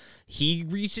like, he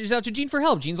reaches out to Jean for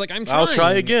help. Jean's like, I'm trying. I'll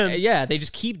try again. Yeah, they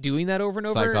just keep doing that over and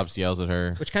over. Cyclops yells at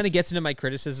her. Which kind of gets into my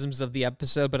criticisms of the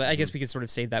episode, but I guess we could sort of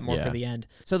save that more for the end.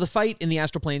 So the fight in the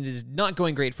astral plane is not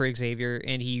going great for Xavier,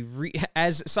 and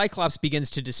as Cyclops begins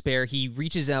to despair, he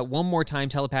reaches out one more time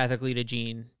telepathically to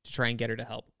Jean to try and get her to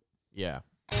help. Yeah.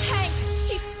 Hank,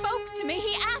 he spoke to me.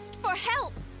 He asked for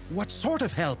help. What sort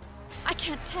of help? I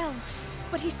can't tell.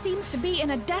 But he seems to be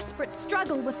in a desperate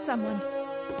struggle with someone.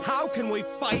 How can we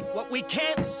fight what we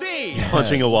can't see? He's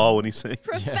punching a wall when he's saying,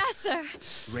 Professor!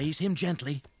 Raise him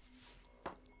gently.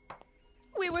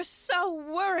 We were so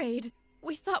worried.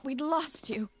 We thought we'd lost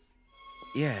you.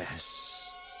 Yes,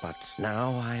 but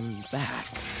now I'm back.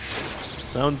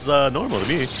 Sounds normal to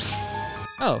me.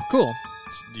 Oh, cool.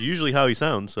 It's usually how he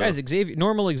sounds. So. Guys,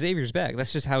 normal Xavier's back.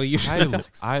 That's just how he usually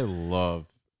talks. I love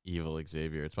evil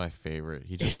Xavier. It's my favorite.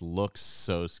 He just looks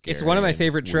so scary. It's one of my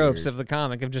favorite tropes weird. of the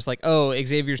comic, of just like,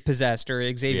 Xavier's possessed, or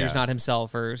Xavier's not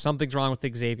himself, or something's wrong with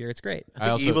Xavier. It's great. I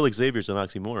think evil Xavier's an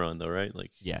oxymoron, though, right?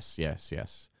 Like, yes.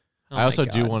 Oh I also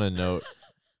do want to note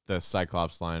the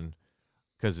Cyclops line,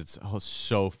 because it's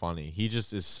so funny. He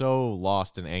just is so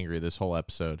lost and angry this whole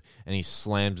episode, and he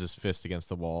slams his fist against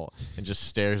the wall and just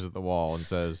stares at the wall and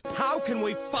says, How can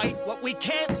we fight what we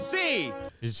can't see?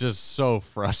 He's just so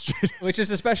frustrated. Which is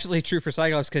especially true for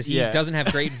Cyclops, because he doesn't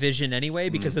have great vision anyway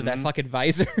because of that fucking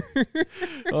visor.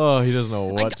 Oh, he doesn't know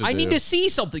what to do. I need to see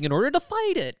something in order to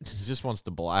fight it. He just wants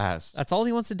to blast. That's all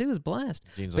he wants to do is blast.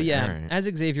 Jean's but like, yeah, all right. as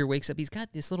Xavier wakes up, he's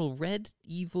got this little red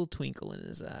evil twinkle in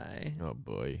his eye. Oh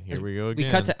boy, here we go again.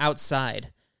 We cut to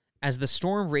outside as the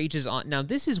storm rages on. Now,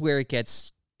 this is where it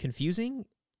gets confusing.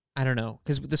 I don't know,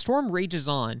 because the storm rages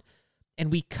on,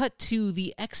 and we cut to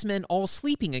the X-Men all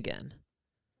sleeping again.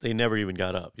 They never even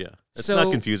got up. Yeah, it's So- not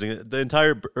confusing. The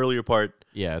entire earlier part,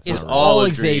 it's is not all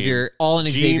a dream. Xavier, all in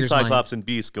Jean, Xavier's Cyclops, mind and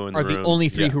Beast go in are the the room. only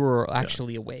three Yeah. who are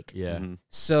actually awake. Yeah. Mhm.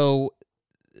 So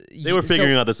They were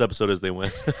figuring out this episode as they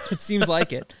went. It seems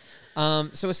like it.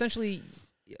 So essentially,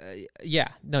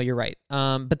 no, you're right.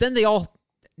 But then they all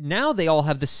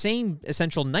have the same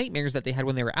essential nightmares that they had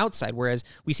when they were outside, whereas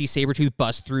we see Sabretooth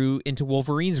bust through into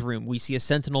Wolverine's room. We see a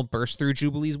Sentinel burst through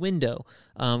Jubilee's window.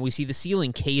 We see the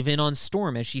ceiling cave in on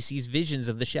Storm as she sees visions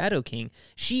of the Shadow King.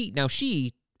 She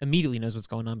immediately knows what's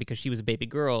going on because she was a baby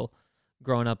girl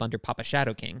growing up under Papa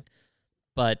Shadow King.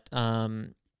 But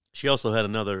She also had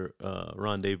another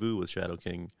rendezvous with Shadow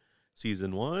King,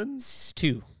 season 1?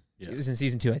 2. Yeah. It was in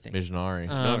season 2, I think.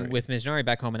 Mizunari. With Mizunari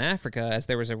back home in Africa, as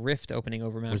there was a rift opening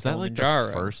over Mount Was that like Kilimanjaro.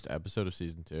 the first episode of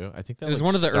season 2? I think that It was like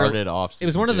one of the started off. It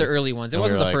was one of the early ones. It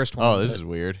wasn't the first one. Oh, this but- is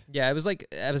weird. Yeah, it was like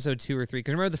episode 2 or 3.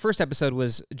 Because remember, the first episode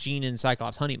was Jean and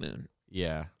Cyclops' honeymoon,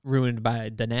 Yeah, ruined by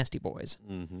the Nasty Boys.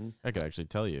 Mm-hmm. I could actually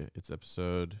tell you. It's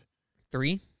episode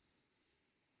 3?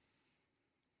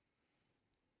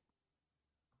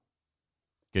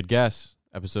 Good guess.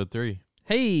 Episode 3.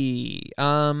 Hey,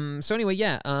 so anyway,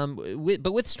 yeah,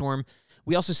 but with Storm,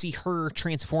 we also see her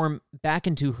transform back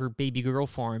into her baby girl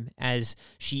form as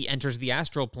she enters the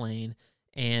astral plane,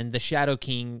 and the Shadow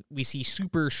King, we see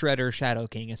Super Shredder Shadow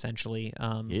King, essentially.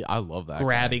 Yeah, I love that.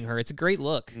 Grabbing her. It's a great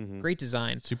look. Mhm. Great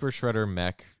design. Super Shredder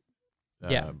mech.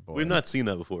 Yeah. Boy. We've not seen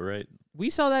that before, right? We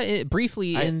saw that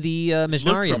briefly I- in the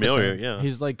Mizunari Looked familiar, episode. yeah.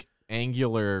 His like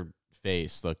angular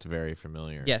face looked very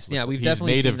familiar. Yes, yeah, Looks- we've he's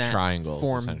definitely made seen of that triangles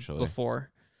form essentially.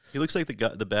 before. He looks like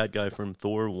the bad guy from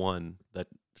Thor 1,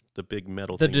 the big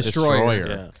metal The thing. Destroyer.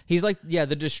 Yeah. He's like, the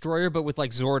Destroyer, but with like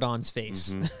Zordon's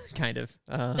face, kind of.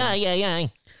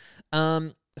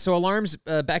 So alarms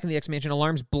back in the X-Mansion,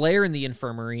 alarms blare in the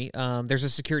infirmary. There's a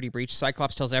security breach.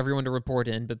 Cyclops tells everyone to report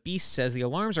in, but Beast says the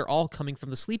alarms are all coming from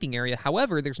the sleeping area.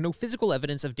 However, there's no physical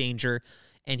evidence of danger,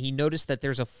 and he noticed that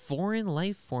there's a foreign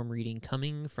life form reading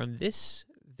coming from this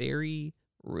very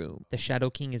room. The Shadow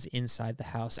King is inside the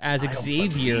house as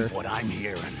Xavier. What I'm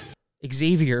hearing.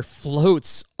 Xavier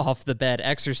floats off the bed,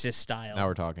 Exorcist style. Now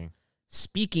we're talking.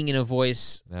 Speaking in a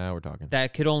voice Now we're talking.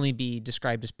 that could only be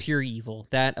described as pure evil,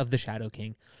 that of the Shadow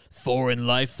King. Foreign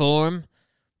life form.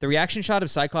 The reaction shot of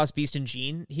Cyclops, Beast, and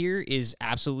Jean here is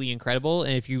absolutely incredible.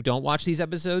 And if you don't watch these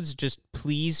episodes,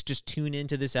 please tune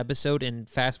into this episode and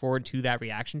fast forward to that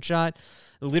reaction shot.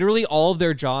 Literally all of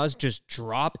their jaws just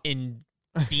drop and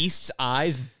Beast's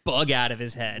eyes bug out of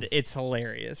his head. It's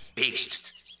hilarious.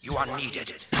 Beast, you are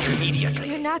needed immediately.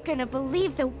 You're not gonna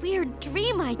believe the weird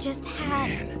dream I just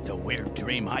had. Man, the weird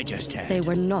dream I just had. They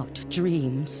were not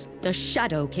dreams. The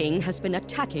Shadow King has been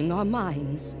attacking our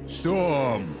minds.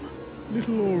 Storm,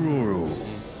 little Ororo,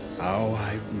 how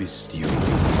I've missed you.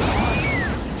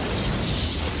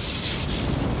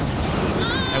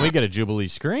 And we get a Jubilee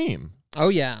scream. Oh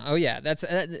yeah. That's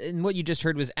and what you just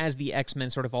heard was as the X-Men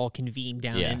sort of all convene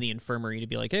down Yeah. in the infirmary to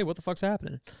be like, hey, what the fuck's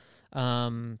happening?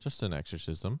 Just an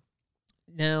exorcism.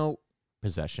 Now,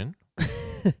 Possession.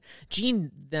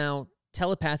 Jean now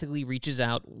telepathically reaches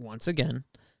out once again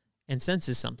and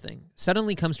senses something.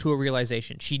 Suddenly comes to a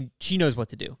realization. She knows what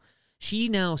to do. She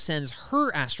now sends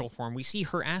her astral form. We see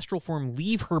her astral form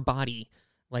leave her body,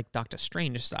 like Doctor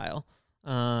Strange style,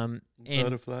 and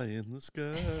Butterfly in the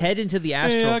sky. head into the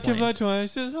astral Hey, I can plane. fly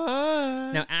twice as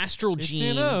high. Now, Astral It's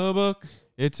Jean. in a book.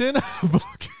 It's in a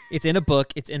book. It's in a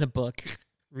book. It's in a book.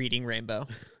 Reading Rainbow.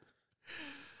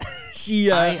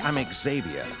 She I'm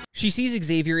Xavier. She sees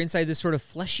Xavier inside this sort of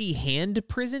fleshy hand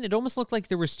prison. It almost looked like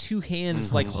there was two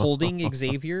hands like holding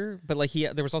Xavier, but like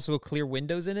there was also clear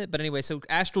windows in it. But anyway, so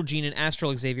Astral Jean and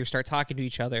Astral Xavier start talking to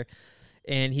each other,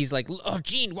 and he's like, "Oh,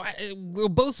 Jean, why we'll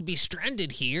both be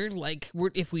stranded here? Like,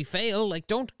 if we fail, like,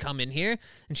 don't come in here."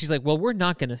 And she's like, "Well, we're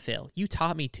not gonna fail. You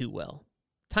taught me too well."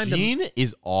 Jean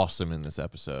is awesome in this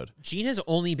episode. Jean has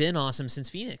only been awesome since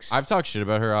Phoenix. I've talked shit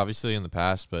about her obviously in the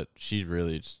past, but she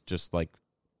really just like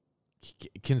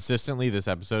consistently this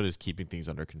episode is keeping things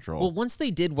under control. Well, once they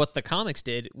did what the comics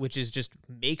did, which is just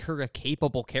make her a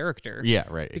capable character. Yeah,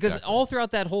 right. Because exactly. all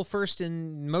throughout that whole first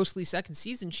and mostly second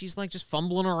season, she's like just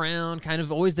fumbling around, kind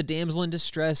of always the damsel in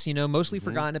distress, mostly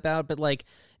forgotten about. But like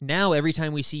now, every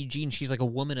time we see Jean, she's like a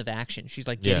woman of action. She's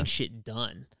like getting shit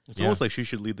done. It's almost like she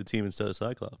should lead the team instead of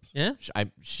Cyclops. Yeah,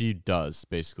 she does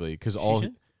basically because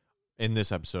in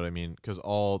this episode, because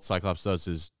all Cyclops does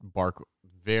is bark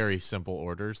very simple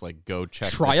orders like go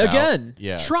check. Try this again. Out.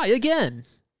 Yeah. Try again.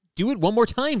 Do it one more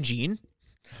time, Jean.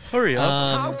 Hurry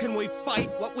up. How can we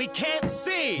fight what we can't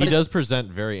see? He does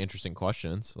present very interesting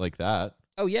questions like that.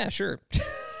 Oh yeah, sure.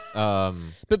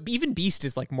 But even Beast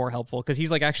is like more helpful because he's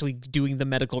like actually doing the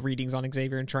medical readings on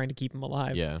Xavier and trying to keep him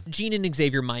alive. Yeah. Jean and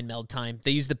Xavier mind meld time.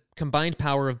 They use the combined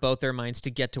power of both their minds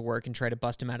to get to work and try to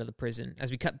bust him out of the prison.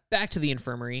 As we cut back to the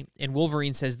infirmary, and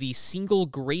Wolverine says the single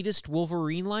greatest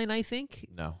Wolverine line, I think.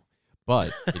 No,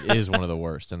 but it is one of the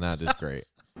worst, and that is great.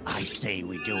 I say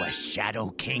we do a Shadow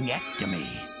King-ectomy.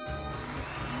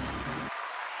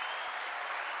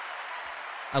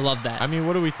 I love that. I mean,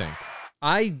 what do we think?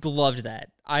 I loved that.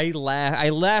 I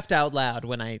laughed out loud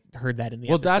when I heard that in the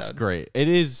episode. Well, that's great. It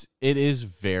is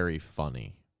very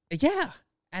funny. Yeah.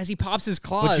 As he pops his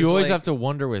claws. But you always have to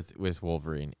wonder with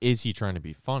Wolverine, is he trying to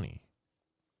be funny?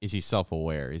 is he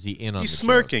self-aware? Is he in on He's the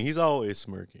smirking. He's always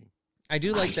smirking. I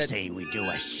do like I that. say we do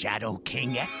a Shadow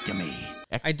King-ectomy.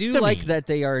 I do like that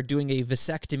they are doing a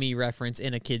vasectomy reference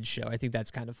in a kid's show. I think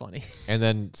that's kind of funny. And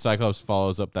then Cyclops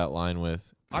follows up that line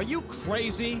with, Are you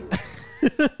crazy?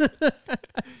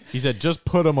 he said, just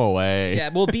put him away. Yeah,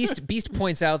 well, Beast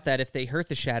points out that if they hurt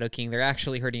the Shadow King, they're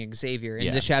actually hurting Xavier. And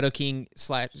Yeah. the Shadow King /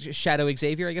 Shadow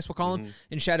Xavier, I guess we'll call him.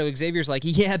 And Shadow Xavier's like,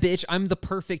 yeah, bitch, I'm the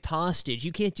perfect hostage.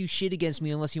 You can't do shit against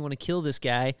me unless you want to kill this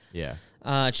guy. Yeah.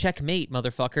 Checkmate,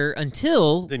 motherfucker.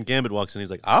 Until... Then Gambit walks in.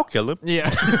 He's like, I'll kill him. Yeah.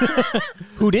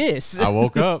 Who dis? I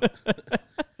woke up.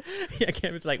 Yeah,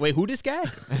 Gambit's like, wait, who this guy?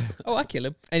 Oh, I'll kill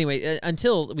him. Anyway,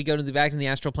 until we go to the back in the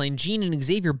astral plane, Jean and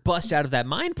Xavier bust out of that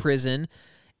mind prison,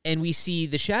 and we see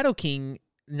the Shadow King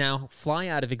now fly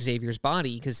out of Xavier's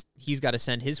body because he's got to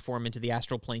send his form into the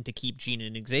astral plane to keep Jean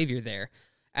and Xavier there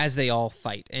as they all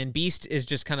fight. And Beast is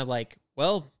just kind of like,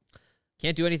 well,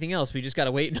 can't do anything else. We just got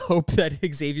to wait and hope that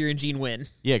Xavier and Jean win.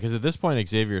 Yeah, because at this point,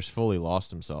 Xavier's fully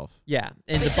lost himself. Yeah.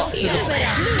 And the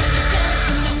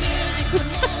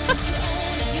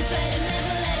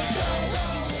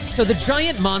So the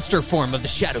giant monster form of the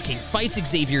Shadow King fights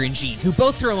Xavier and Jean, who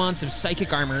both throw on some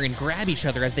psychic armor and grab each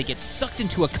other as they get sucked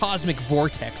into a cosmic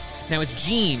vortex. Now it's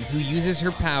Jean who uses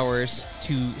her powers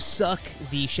to suck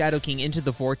the Shadow King into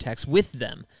the vortex with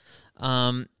them.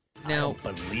 Now, I don't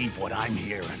believe what I'm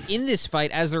hearing. in this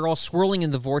fight, as they're all swirling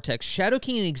in the vortex, Shadow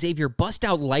King and Xavier bust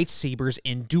out lightsabers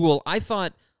and duel. I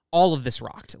thought all of this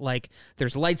rocked. Like,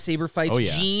 there's lightsaber fights. Oh,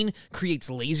 yeah. Jean creates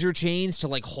laser chains to,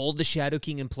 like, hold the Shadow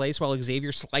King in place while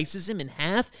Xavier slices him in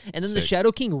half, and then the Sick.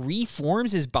 Shadow King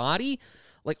reforms his body.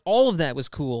 Like, all of that was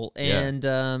cool. Yeah.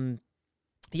 And,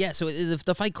 so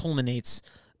the fight culminates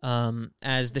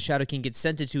as the Shadow King gets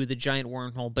sent into the giant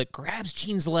wormhole, but grabs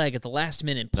Jean's leg at the last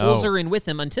minute and pulls her in with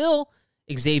him until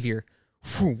Xavier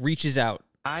reaches out,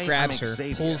 grabs her,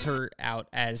 pulls her out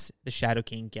as the Shadow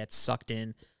King gets sucked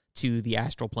in to the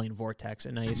astral plane vortex,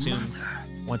 and I assume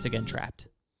once again trapped.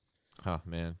 Oh,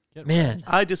 man. Man.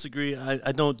 I disagree.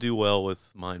 I don't do well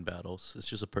with mind battles. It's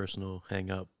just a personal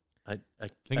hang-up.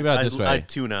 Think about it this way. I'd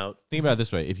tune out. Think about it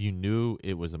this way. If you knew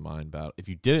it was a mind battle, if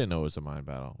you didn't know it was a mind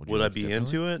battle, would I like be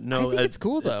differently? into it? No. I think it's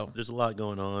cool, though. There's a lot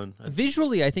going on.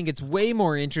 Visually, I think it's way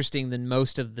more interesting than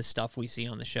most of the stuff we see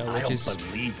on the show, which is,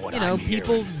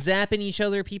 people zapping each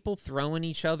other, people throwing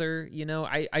each other.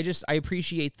 I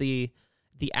appreciate the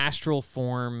astral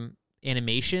form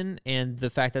animation and the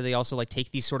fact that they also like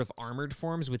take these sort of armored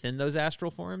forms within those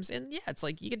astral forms. And yeah, it's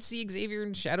like you can see Xavier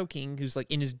and Shadow King, who's like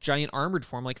in his giant armored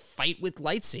form, like fight with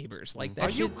lightsabers. Like that.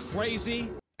 Are you crazy?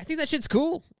 I think that shit's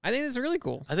cool. I think it's really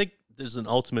cool. I think there's an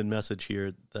ultimate message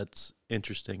here that's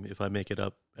interesting if I make it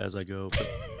up as I go. But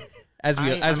as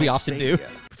we often do.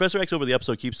 Professor X over the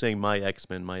episode keeps saying my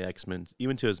X-Men,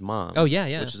 even to his mom. Oh,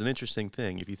 yeah. Which is an interesting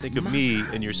thing. If you think of me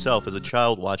and yourself as a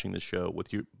child watching the show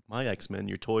with my X-Men,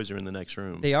 your toys are in the next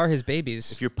room. They are his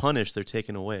babies. If you're punished, they're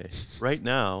taken away. Right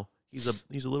now, he's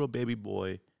a little baby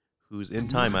boy who's in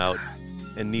timeout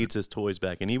and needs his toys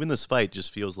back. And even this fight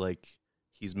just feels like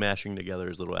he's mashing together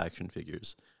his little action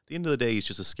figures. At the end of the day, he's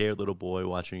just a scared little boy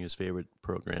watching his favorite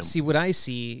program. See, what I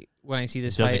see when I see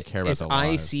this Doesn't fight care about is the I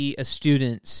lives. see a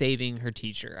student saving her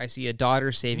teacher. I see a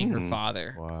daughter saving her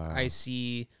father. Wow. I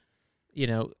see,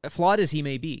 flawed as he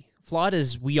may be, flawed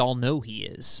as we all know he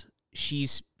is,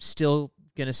 she's still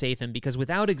going to save him because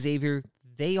without Xavier,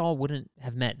 they all wouldn't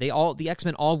have met. The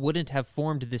X-Men all wouldn't have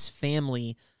formed this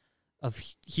family of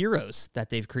heroes that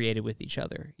they've created with each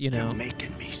other, You're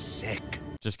making me sick.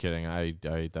 Just kidding. I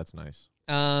that's nice.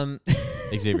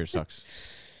 Xavier sucks.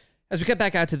 As we cut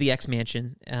back out to the X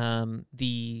Mansion,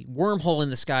 the wormhole in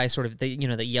the sky, sort of the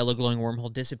yellow glowing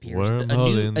wormhole disappears.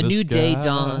 A new day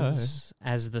dawns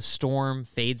as the storm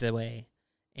fades away,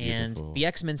 and Beautiful. the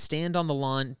X-Men stand on the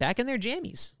lawn, back in their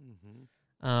jammies.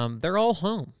 They're all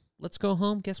home. Let's go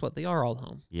home. Guess what? They are all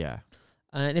home. Yeah.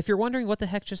 And if you're wondering what the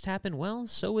heck just happened, well,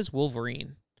 so is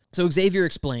Wolverine. So Xavier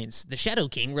explains, the Shadow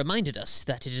King reminded us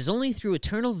that it is only through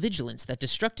eternal vigilance that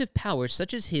destructive powers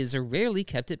such as his are rarely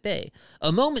kept at bay.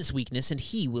 A moment's weakness and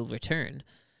he will return.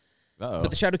 Uh-oh. But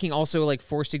the Shadow King also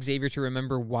forced Xavier to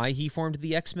remember why he formed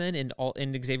the X-Men,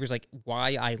 and Xavier's like,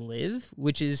 why I live,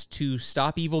 which is to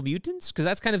stop evil mutants? Because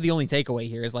that's kind of the only takeaway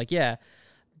here is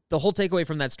the whole takeaway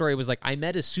from that story was I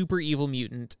met a super evil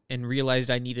mutant and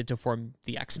realized I needed to form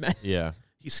the X-Men. Yeah.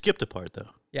 He skipped a part, though.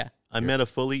 Yeah. I met a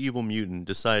fully evil mutant,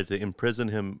 decided to imprison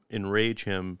him, enrage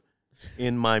him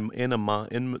in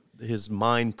his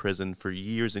mind prison for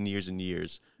years and years and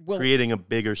years, creating a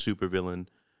bigger supervillain.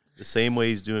 The same way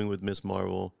he's doing with Miss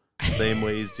Marvel, the same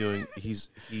way he's doing.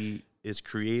 is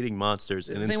creating monsters,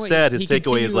 and Same way instead his he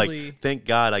takeaway is like, continually- thank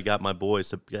God I got my boys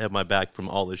to have my back from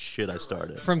all this shit I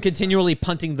started. From continually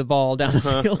punting the ball down the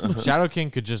field. Shadow King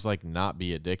could just like not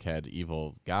be a dickhead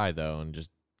evil guy though, and just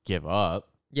give up.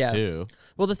 Yeah. Too.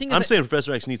 Well, the thing is, I'm saying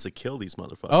Professor X needs to kill these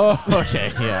motherfuckers. Oh,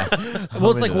 okay, yeah.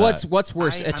 well, it's like into that. what's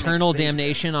worse, eternal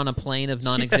damnation on a plane of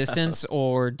non-existence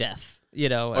or death? You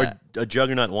know, Or a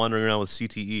Juggernaut wandering around with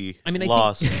CTE. I mean, I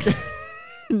lost.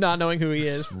 not knowing who he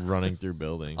is. Running through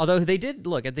buildings. Although they did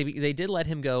they did let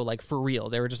him go like for real.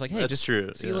 They were just like, hey, That's just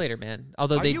true, see you yeah. later, man.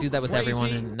 Although they do that with everyone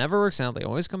and it never works out. They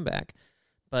always come back.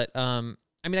 But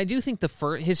I mean, I do think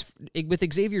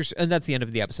with Xavier's, and that's the end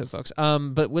of the episode, folks.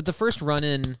 But with the first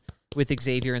run-in with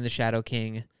Xavier and the Shadow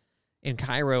King in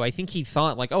Cairo, I think he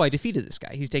thought like, oh, I defeated this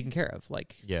guy. He's taken care of.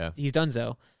 Like, yeah, he's done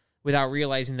so. Without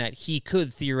realizing that he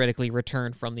could theoretically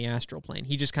return from the astral plane.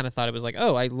 He just kind of thought it was like,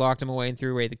 oh, I locked him away and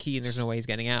threw away the key, and there's no way he's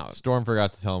getting out. Storm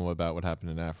forgot to tell him about what happened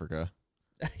in Africa.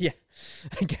 Yeah,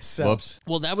 I guess so. Whoops.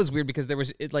 Well, that was weird because there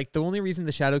was like the only reason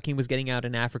the Shadow King was getting out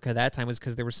in Africa that time was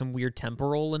because there was some weird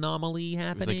temporal anomaly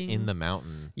happening. It was like in the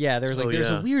mountain. Yeah, there was like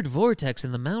there's a weird vortex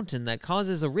in the mountain that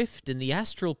causes a rift in the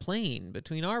astral plane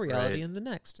between our reality and the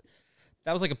next.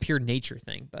 That was like a pure nature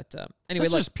thing, but anyway,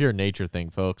 That's just pure nature thing,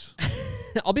 folks.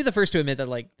 I'll be the first to admit that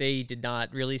like they did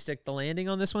not really stick the landing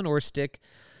on this one or stick.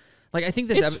 Like I think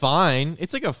this it's fine.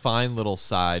 It's like a fine little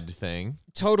side thing.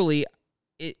 Totally.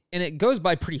 And it goes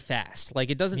by pretty fast.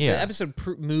 Like it doesn't. Yeah. The episode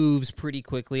moves pretty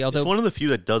quickly. Although it's one of the few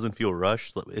that doesn't feel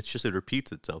rushed. It's just it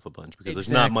repeats itself a bunch because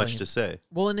there's not much to say.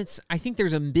 Well, and I think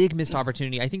there's a big missed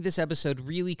opportunity. I think this episode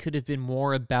really could have been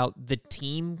more about the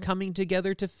team coming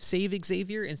together to save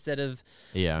Xavier instead of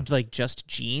like just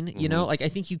Jean. You know, like I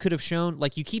think you could have shown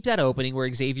like you keep that opening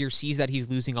where Xavier sees that he's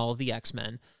losing all of the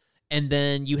X-Men. And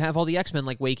then you have all the X-Men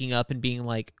like waking up and being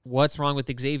like, what's wrong with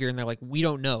Xavier? And they're like, we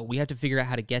don't know. We have to figure out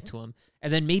how to get to him.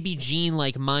 And then maybe Jean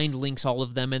like mind links all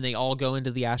of them and they all go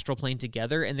into the astral plane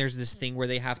together. And there's this thing where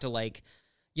they have to like,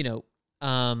 you know,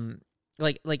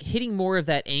 like hitting more of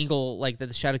that angle like that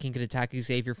the Shadow King could attack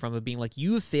Xavier from of being like,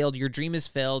 you have failed, your dream has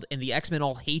failed, and the X-Men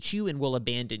all hate you and will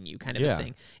abandon you kind of a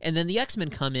thing. And then the X-Men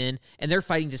come in and they're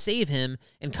fighting to save him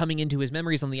and coming into his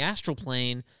memories on the astral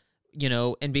plane, you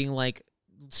know, and being like,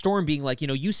 Storm being like, you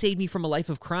know, you saved me from a life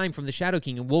of crime from the Shadow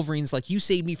King, and Wolverine's like, you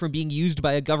saved me from being used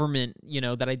by a government, you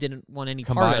know, that I didn't want any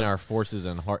part of. Combine our forces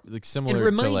and heart, like similar and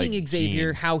reminding to like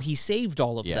Xavier Jean. how he saved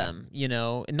all of them, you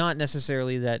know, and not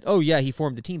necessarily that, oh yeah, he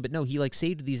formed a team, but no, he like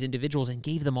saved these individuals and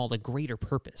gave them all a greater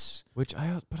purpose. But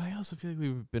I also feel like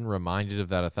we've been reminded of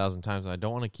that 1,000 times, and I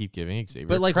don't want to keep giving Xavier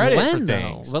But like credit when for though?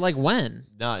 things. But like when?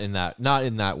 Not in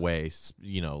that way,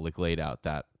 you know, like laid out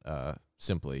that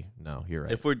simply. No, you're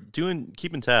right. If we're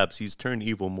keeping tabs, he's turned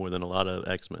evil more than a lot of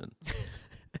X-Men.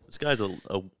 This guy's a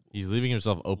he's leaving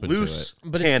himself open loose to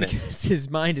it. But cannon. it's because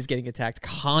his mind is getting attacked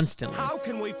constantly. How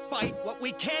can we fight what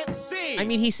we can't see? I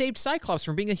mean, he saved Cyclops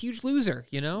from being a huge loser,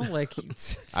 you know? Like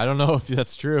I don't know if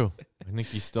that's true. I think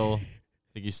he's still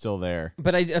there.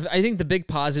 But I think the big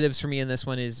positives for me in this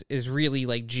one is really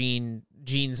like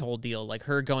Jean's whole deal, like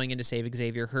her going in to save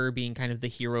Xavier, her being kind of the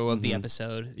hero of the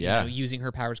episode, you know, using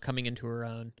her powers, coming into her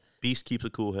own. Beast keeps a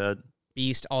cool head.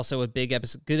 Beast, also a big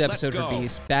episode, good episode for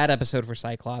Beast, bad episode for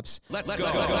Cyclops. Let's go.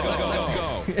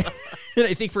 And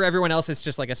I think for everyone else, it's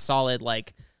just like a solid,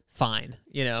 like, fine,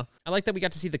 you know. I like that we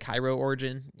got to see the Cairo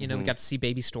origin, you know, we got to see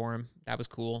Baby Storm. That was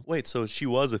cool. Wait, so she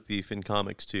was a thief in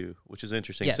comics too, which is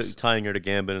interesting. Yes. So tying her to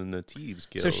Gambit and the Thieves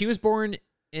Guild. So she was born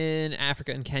in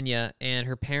Africa and Kenya, and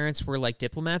her parents were like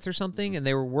diplomats or something, and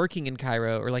they were working in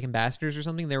Cairo, or like ambassadors or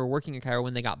something. They were working in Cairo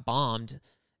when they got bombed.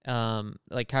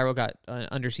 Like Cairo got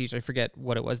under siege. I forget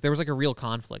what it was. There was like a real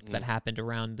conflict that happened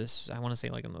around this, I want to say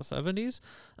like in the 70s,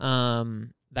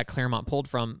 that Claremont pulled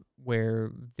from, where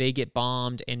they get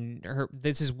bombed, and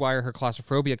this is where her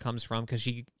claustrophobia comes from, because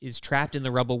she is trapped in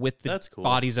the rubble with the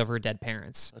bodies of her dead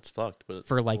parents. That's fucked, but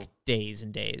for like days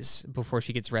and days before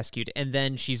she gets rescued, and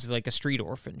then she's like a street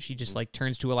orphan. She just like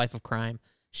turns to a life of crime.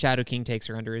 Shadow King takes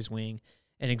her under his wing,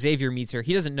 and Xavier meets her.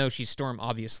 He doesn't know she's Storm,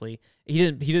 obviously.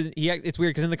 It's weird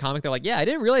because in the comic they're like, yeah, I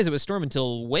didn't realize it was Storm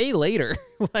until way later.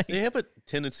 Like, they have a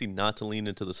tendency not to lean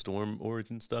into the Storm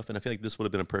origin stuff, and I feel like this would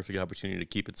have been a perfect opportunity to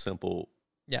keep it simple.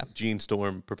 Yeah, Jean,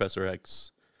 Storm, Professor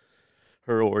X,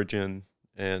 her origin,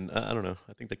 and I don't know.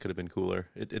 I think that could have been cooler.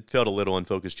 It felt a little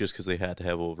unfocused just because they had to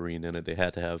have Wolverine in it. They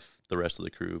had to have the rest of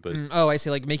the crew. But oh, I see.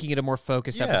 Like making it a more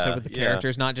focused episode with the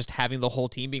characters, not just having the whole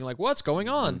team being like, "What's going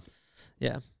on?"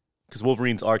 Yeah. Because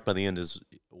Wolverine's arc by the end is,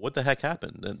 what the heck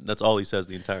happened? And that's all he says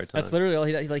the entire time. That's literally all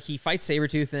he does. Like, he fights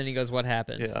Sabretooth and then he goes, what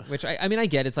happened? Yeah. Which, I mean, I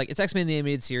get. It's like, it's X-Men the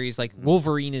Animated Series. Like,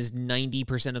 Wolverine is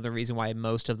 90% of the reason why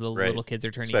most of the little kids are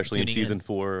Especially in tuning season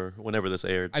 4, whenever this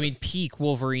aired. I mean, peak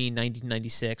Wolverine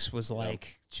 1996 was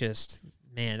like, just,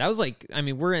 man, that was like, I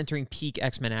mean, we're entering peak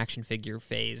X-Men action figure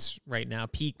phase right now.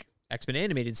 Peak X-Men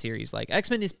Animated Series. Like,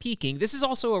 X-Men is peaking. This is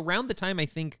also around the time, I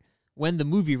think, when the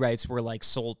movie rights were like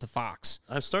sold to Fox.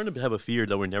 I'm starting to have a fear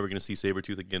that we're never going to see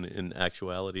Sabretooth again in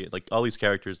actuality. Like all these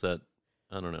characters that,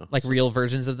 I don't know. Like real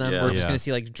versions of them. Yeah. We're just going to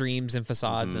see like dreams and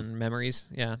facades and memories.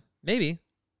 Yeah, maybe.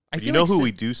 I But feel you know like who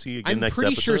we do see again next episode? I'm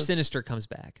pretty sure Sinister comes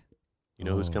back. You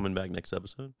know who's coming back next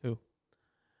episode? Who?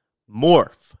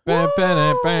 Morph.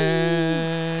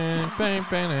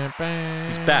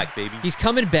 He's back, baby. He's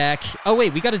coming back. Oh,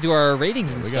 wait, we got to do our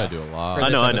ratings and we stuff. gotta do a lot. for I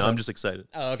this know. episode. I'm just excited.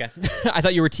 Oh, okay. I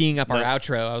thought you were teeing up our No.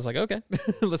 outro. I was like, okay,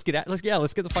 let's get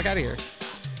the fuck out of here.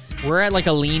 We're at like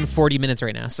a lean 40 minutes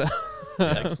right now, so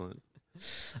Excellent.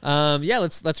 yeah,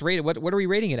 let's rate it. What are we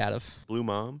rating it out of? Blue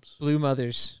Moms. Blue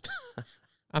Mothers.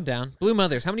 I'm down. Blue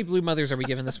Mothers. How many Blue Mothers are we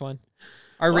giving this one?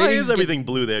 Our Why ratings is everything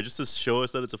blue there? Just to show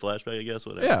us that it's a flashback, I guess.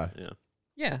 Whatever. Yeah.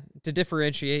 Yeah, to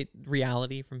differentiate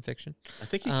reality from fiction. I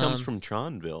think he comes from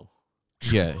Tronville.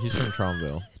 Yeah, he's from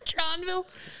Tronville.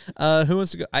 Tronville. Who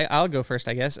wants to go? I'll go first,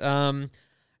 I guess. I'm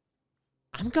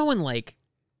going like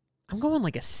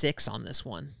a 6 on this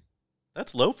one.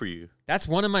 That's low for you. That's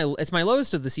it's my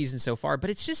lowest of the season so far, but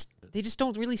it's just, they just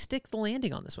don't really stick the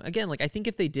landing on this one. Again, like I think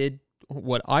if they did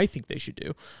what I think they should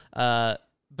do,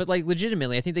 but like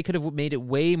legitimately, I think they could have made it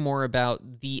way more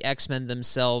about the X-Men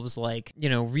themselves, like, you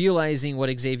know, realizing what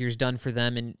Xavier's done for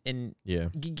them and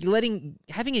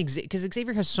because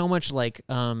Xavier has so much like,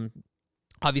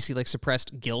 obviously like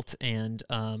suppressed guilt and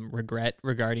regret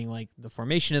regarding like the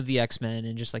formation of the X-Men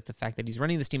and just like the fact that he's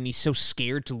running this team and he's so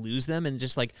scared to lose them, and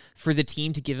just like for the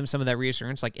team to give him some of that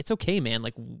reassurance, like, it's okay, man,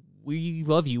 like we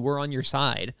love you, we're on your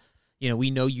side, you know,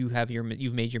 we know you've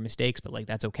made your mistakes, but like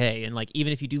that's okay, and like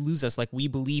even if you do lose us, like we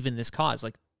believe in this cause,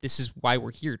 like this is why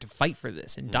we're here, to fight for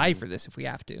this and die for this if we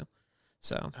have to.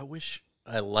 So I wish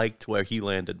I liked where he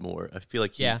landed more. I feel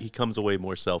like he comes away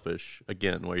more selfish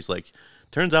again, where he's like,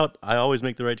 turns out I always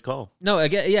make the right call. No,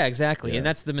 again, yeah, exactly. Yeah. And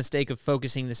that's the mistake of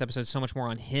focusing this episode so much more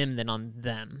on him than on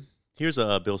them. Here's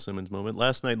a Bill Simmons moment.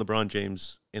 Last night, LeBron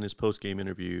James, in his post-game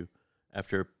interview,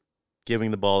 after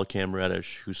giving the ball to Cam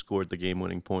Reddish, who scored the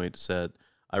game-winning point, said,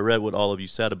 I read what all of you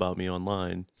said about me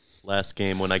online last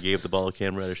game when I gave the ball to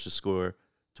Cam Reddish to score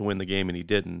to win the game, and he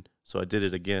didn't. So I did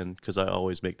it again because I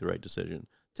always make the right decision.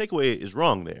 Takeaway is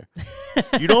wrong there.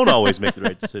 You don't always make the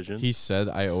right decision. He said,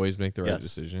 I always make the right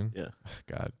decision. Yeah.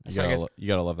 God, So I guess- you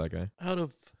gotta love that guy. Out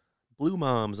of Blue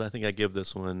Moms, I think I give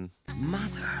this one. Mother.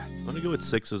 I'm going to go with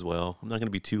 6 as well. I'm not going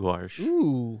to be too harsh.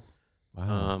 Ooh.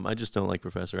 Wow. I just don't like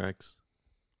Professor X.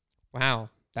 Wow.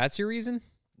 That's your reason?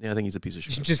 Yeah, I think he's a piece of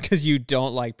shit. Just because you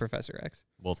don't like Professor X?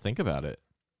 Well, think about it.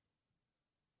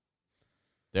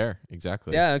 There,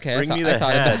 exactly. Yeah, okay. Bring me the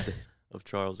head of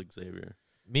Charles Xavier.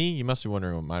 Me, you must be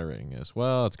wondering what my rating is.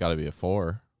 Well, it's got to be a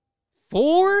 4.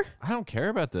 4? I don't care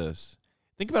about this.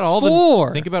 Think about all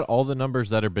 4. Think about all the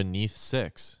numbers that are beneath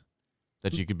 6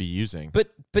 that you could be using.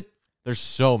 But there's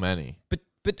so many.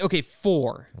 But okay,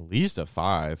 4. At least a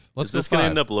 5. Let's Is go this going to 5.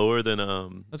 end up lower than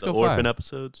Let's the go Orphan 5.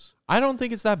 episodes? I don't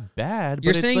think it's that bad.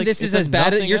 You're but saying it's like, this is it's a as bad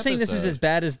as nothing you're saying this is episode. as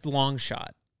bad as Long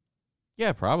Shot.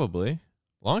 Yeah, probably.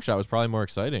 Long Shot was probably more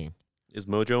exciting. Is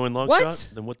Mojo in Long What? Shot?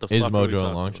 Then what the Is fuck are we Mojo in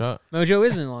talking Long about? Shot? Mojo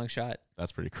is in Long Shot.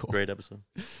 That's pretty cool. Great episode.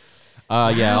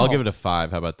 Yeah, I'll Wow. give it a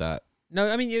 5. How about that? No,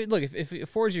 I mean, look, if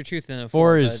 4 is your truth, then a 4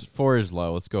 4 is 4 is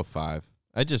low. Let's go 5.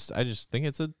 I just think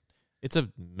it's a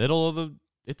middle of the.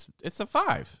 It's a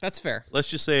 5. That's fair. Let's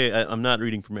just say I'm not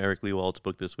reading from Eric Lewalt's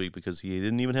book this week because he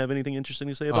didn't even have anything interesting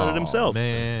to say about it himself.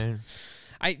 Man,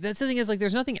 That's the thing, is like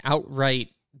there's nothing outright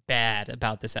bad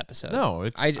about this episode. No,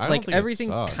 it's I don't like think it everything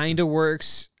sucks. kind of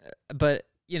works, but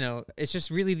you know, it's just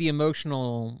really the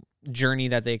emotional journey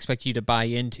that they expect you to buy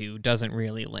into doesn't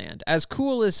really land. As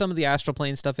cool as some of the astral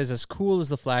plane stuff is, as cool as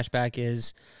the flashback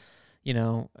is, you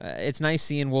know, it's nice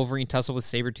seeing Wolverine tussle with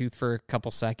Sabretooth for a couple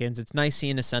seconds. It's nice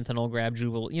seeing a Sentinel grab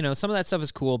Jubal. You know, some of that stuff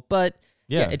is cool, but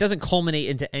yeah, it doesn't culminate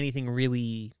into anything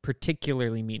really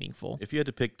particularly meaningful. If you had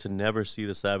to pick to never see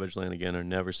the Savage Land again or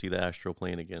never see the Astral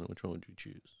Plane again, which one would you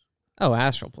choose? Oh,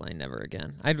 Astral Plane, never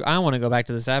again. I want to go back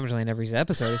to the Savage Land every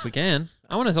episode if we can.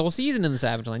 I want a whole season in the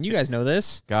Savage Land. You guys know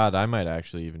this. God, I might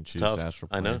actually even choose tough. Astral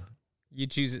I Plane. know. You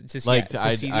choose it to see, Like to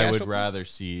see the I would Astral Plane? rather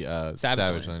see Savage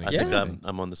Savage Land. Land. I again. think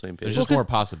I'm on the same page. There's just more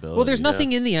possibilities. Well, there's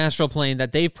nothing in the Astral Plane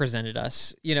that they've presented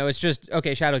us. You know, it's just,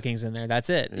 okay, Shadow King's in there. That's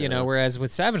it. You know, whereas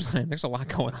with Savage Land, there's a lot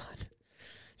going on.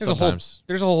 Sometimes.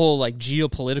 There's a whole like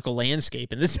geopolitical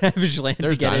landscape in this Savage Land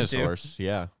There's to get dinosaurs. into.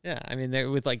 Yeah. Yeah, I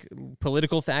mean, with like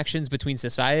political factions between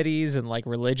societies and like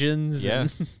religions. Yeah.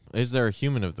 And Is there a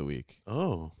human of the week?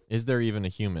 Oh. Is there even a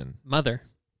human? Mother.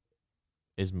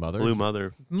 Is Mother? Blue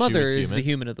Mother. Mother is human? the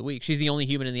human of the week. She's the only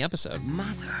human in the episode.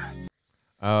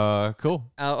 Cool.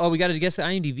 We got to guess the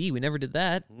IMDb. We never did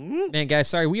that. Man, guys,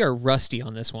 sorry, we are rusty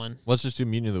on this one. Let's just do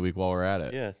Mutant of the Week while we're at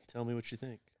it. Yeah, tell me what you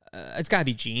think. It's got to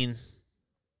be Gene.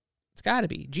 It's got to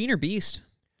be Gene or Beast.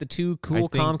 The two cool,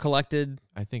 calm, collected.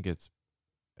 I think it's,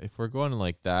 if we're going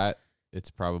like that, it's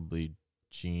probably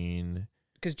Gene.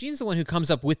 Because Gene's the one who comes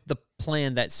up with the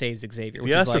plan that saves Xavier. If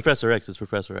you ask Professor X, it's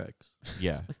Professor X.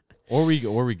 Yeah. Or we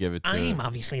give it to. I'm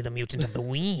obviously the mutant of the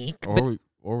week.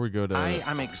 Or we go to. I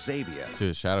am Xavier.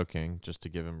 To Shadow King just to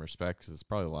give him respect because it's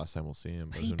probably the last time we'll see him.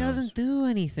 But he who doesn't do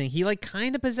anything. He like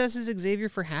kind of possesses Xavier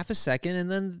for half a second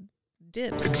and then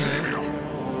dips.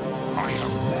 I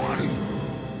am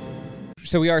one.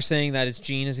 So we are saying that it's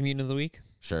Gene as a mutant of the week.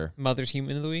 Sure. Mother's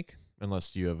human of the week.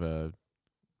 Unless you have a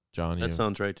John. That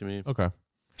sounds right to me. Okay.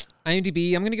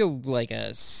 IMDb, I'm gonna go like a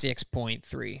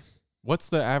 6.3. What's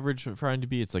the average for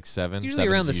IMDb? It's like 7. It's usually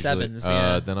around the sevens.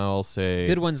 Yeah. Then I'll say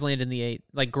good ones land in the 8.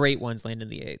 Like great ones land in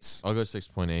the 8s. I'll go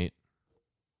 6.8.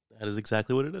 That is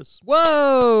exactly what it is.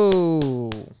 Whoa!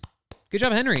 Good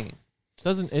job, Henry.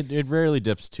 Doesn't it rarely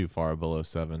dips too far below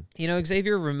 7. You know,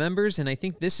 Xavier remembers, and I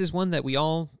think this is one that we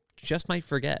all just might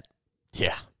forget.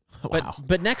 Yeah. Wow.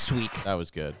 But next week That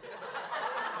was good.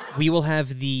 we will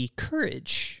have the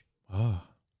courage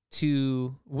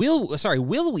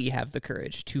will we have the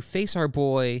courage to face our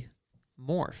boy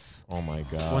Morph? Oh my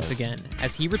god. Once again,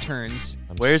 as he returns.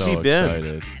 Where's he been?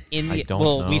 Excited. I don't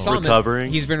know. We saw recovering.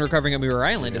 him. He's been recovering on Muir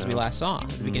Island as we last saw at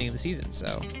the beginning of the season.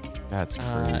 So that's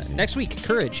crazy. Next week,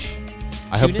 courage.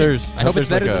 I hope it's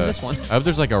better than this one. I hope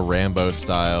there's like a Rambo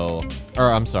style,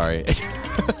 or I'm sorry,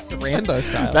 Rambo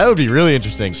style. That would be really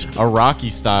interesting. A Rocky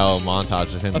style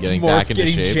montage of him getting back into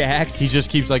shape. Jacked. He just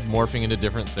keeps like morphing into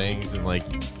different things and like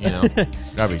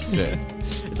that'd be sick.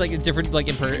 It's like different like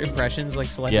impressions, like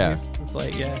celebrities. Yeah. It's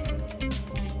like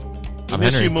I'm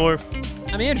Miss Henry. you, Morph.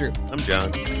 I'm Andrew. I'm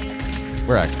John.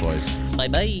 We're X Boys. Bye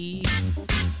bye.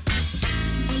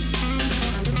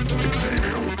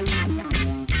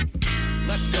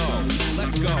 Let's go.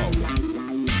 Let's go. All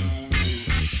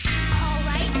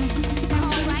right.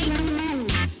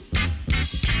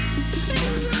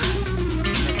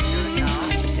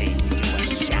 I say we do a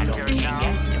Shadow King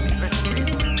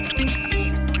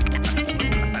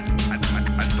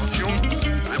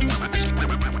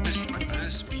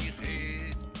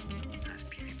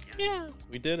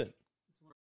We did it.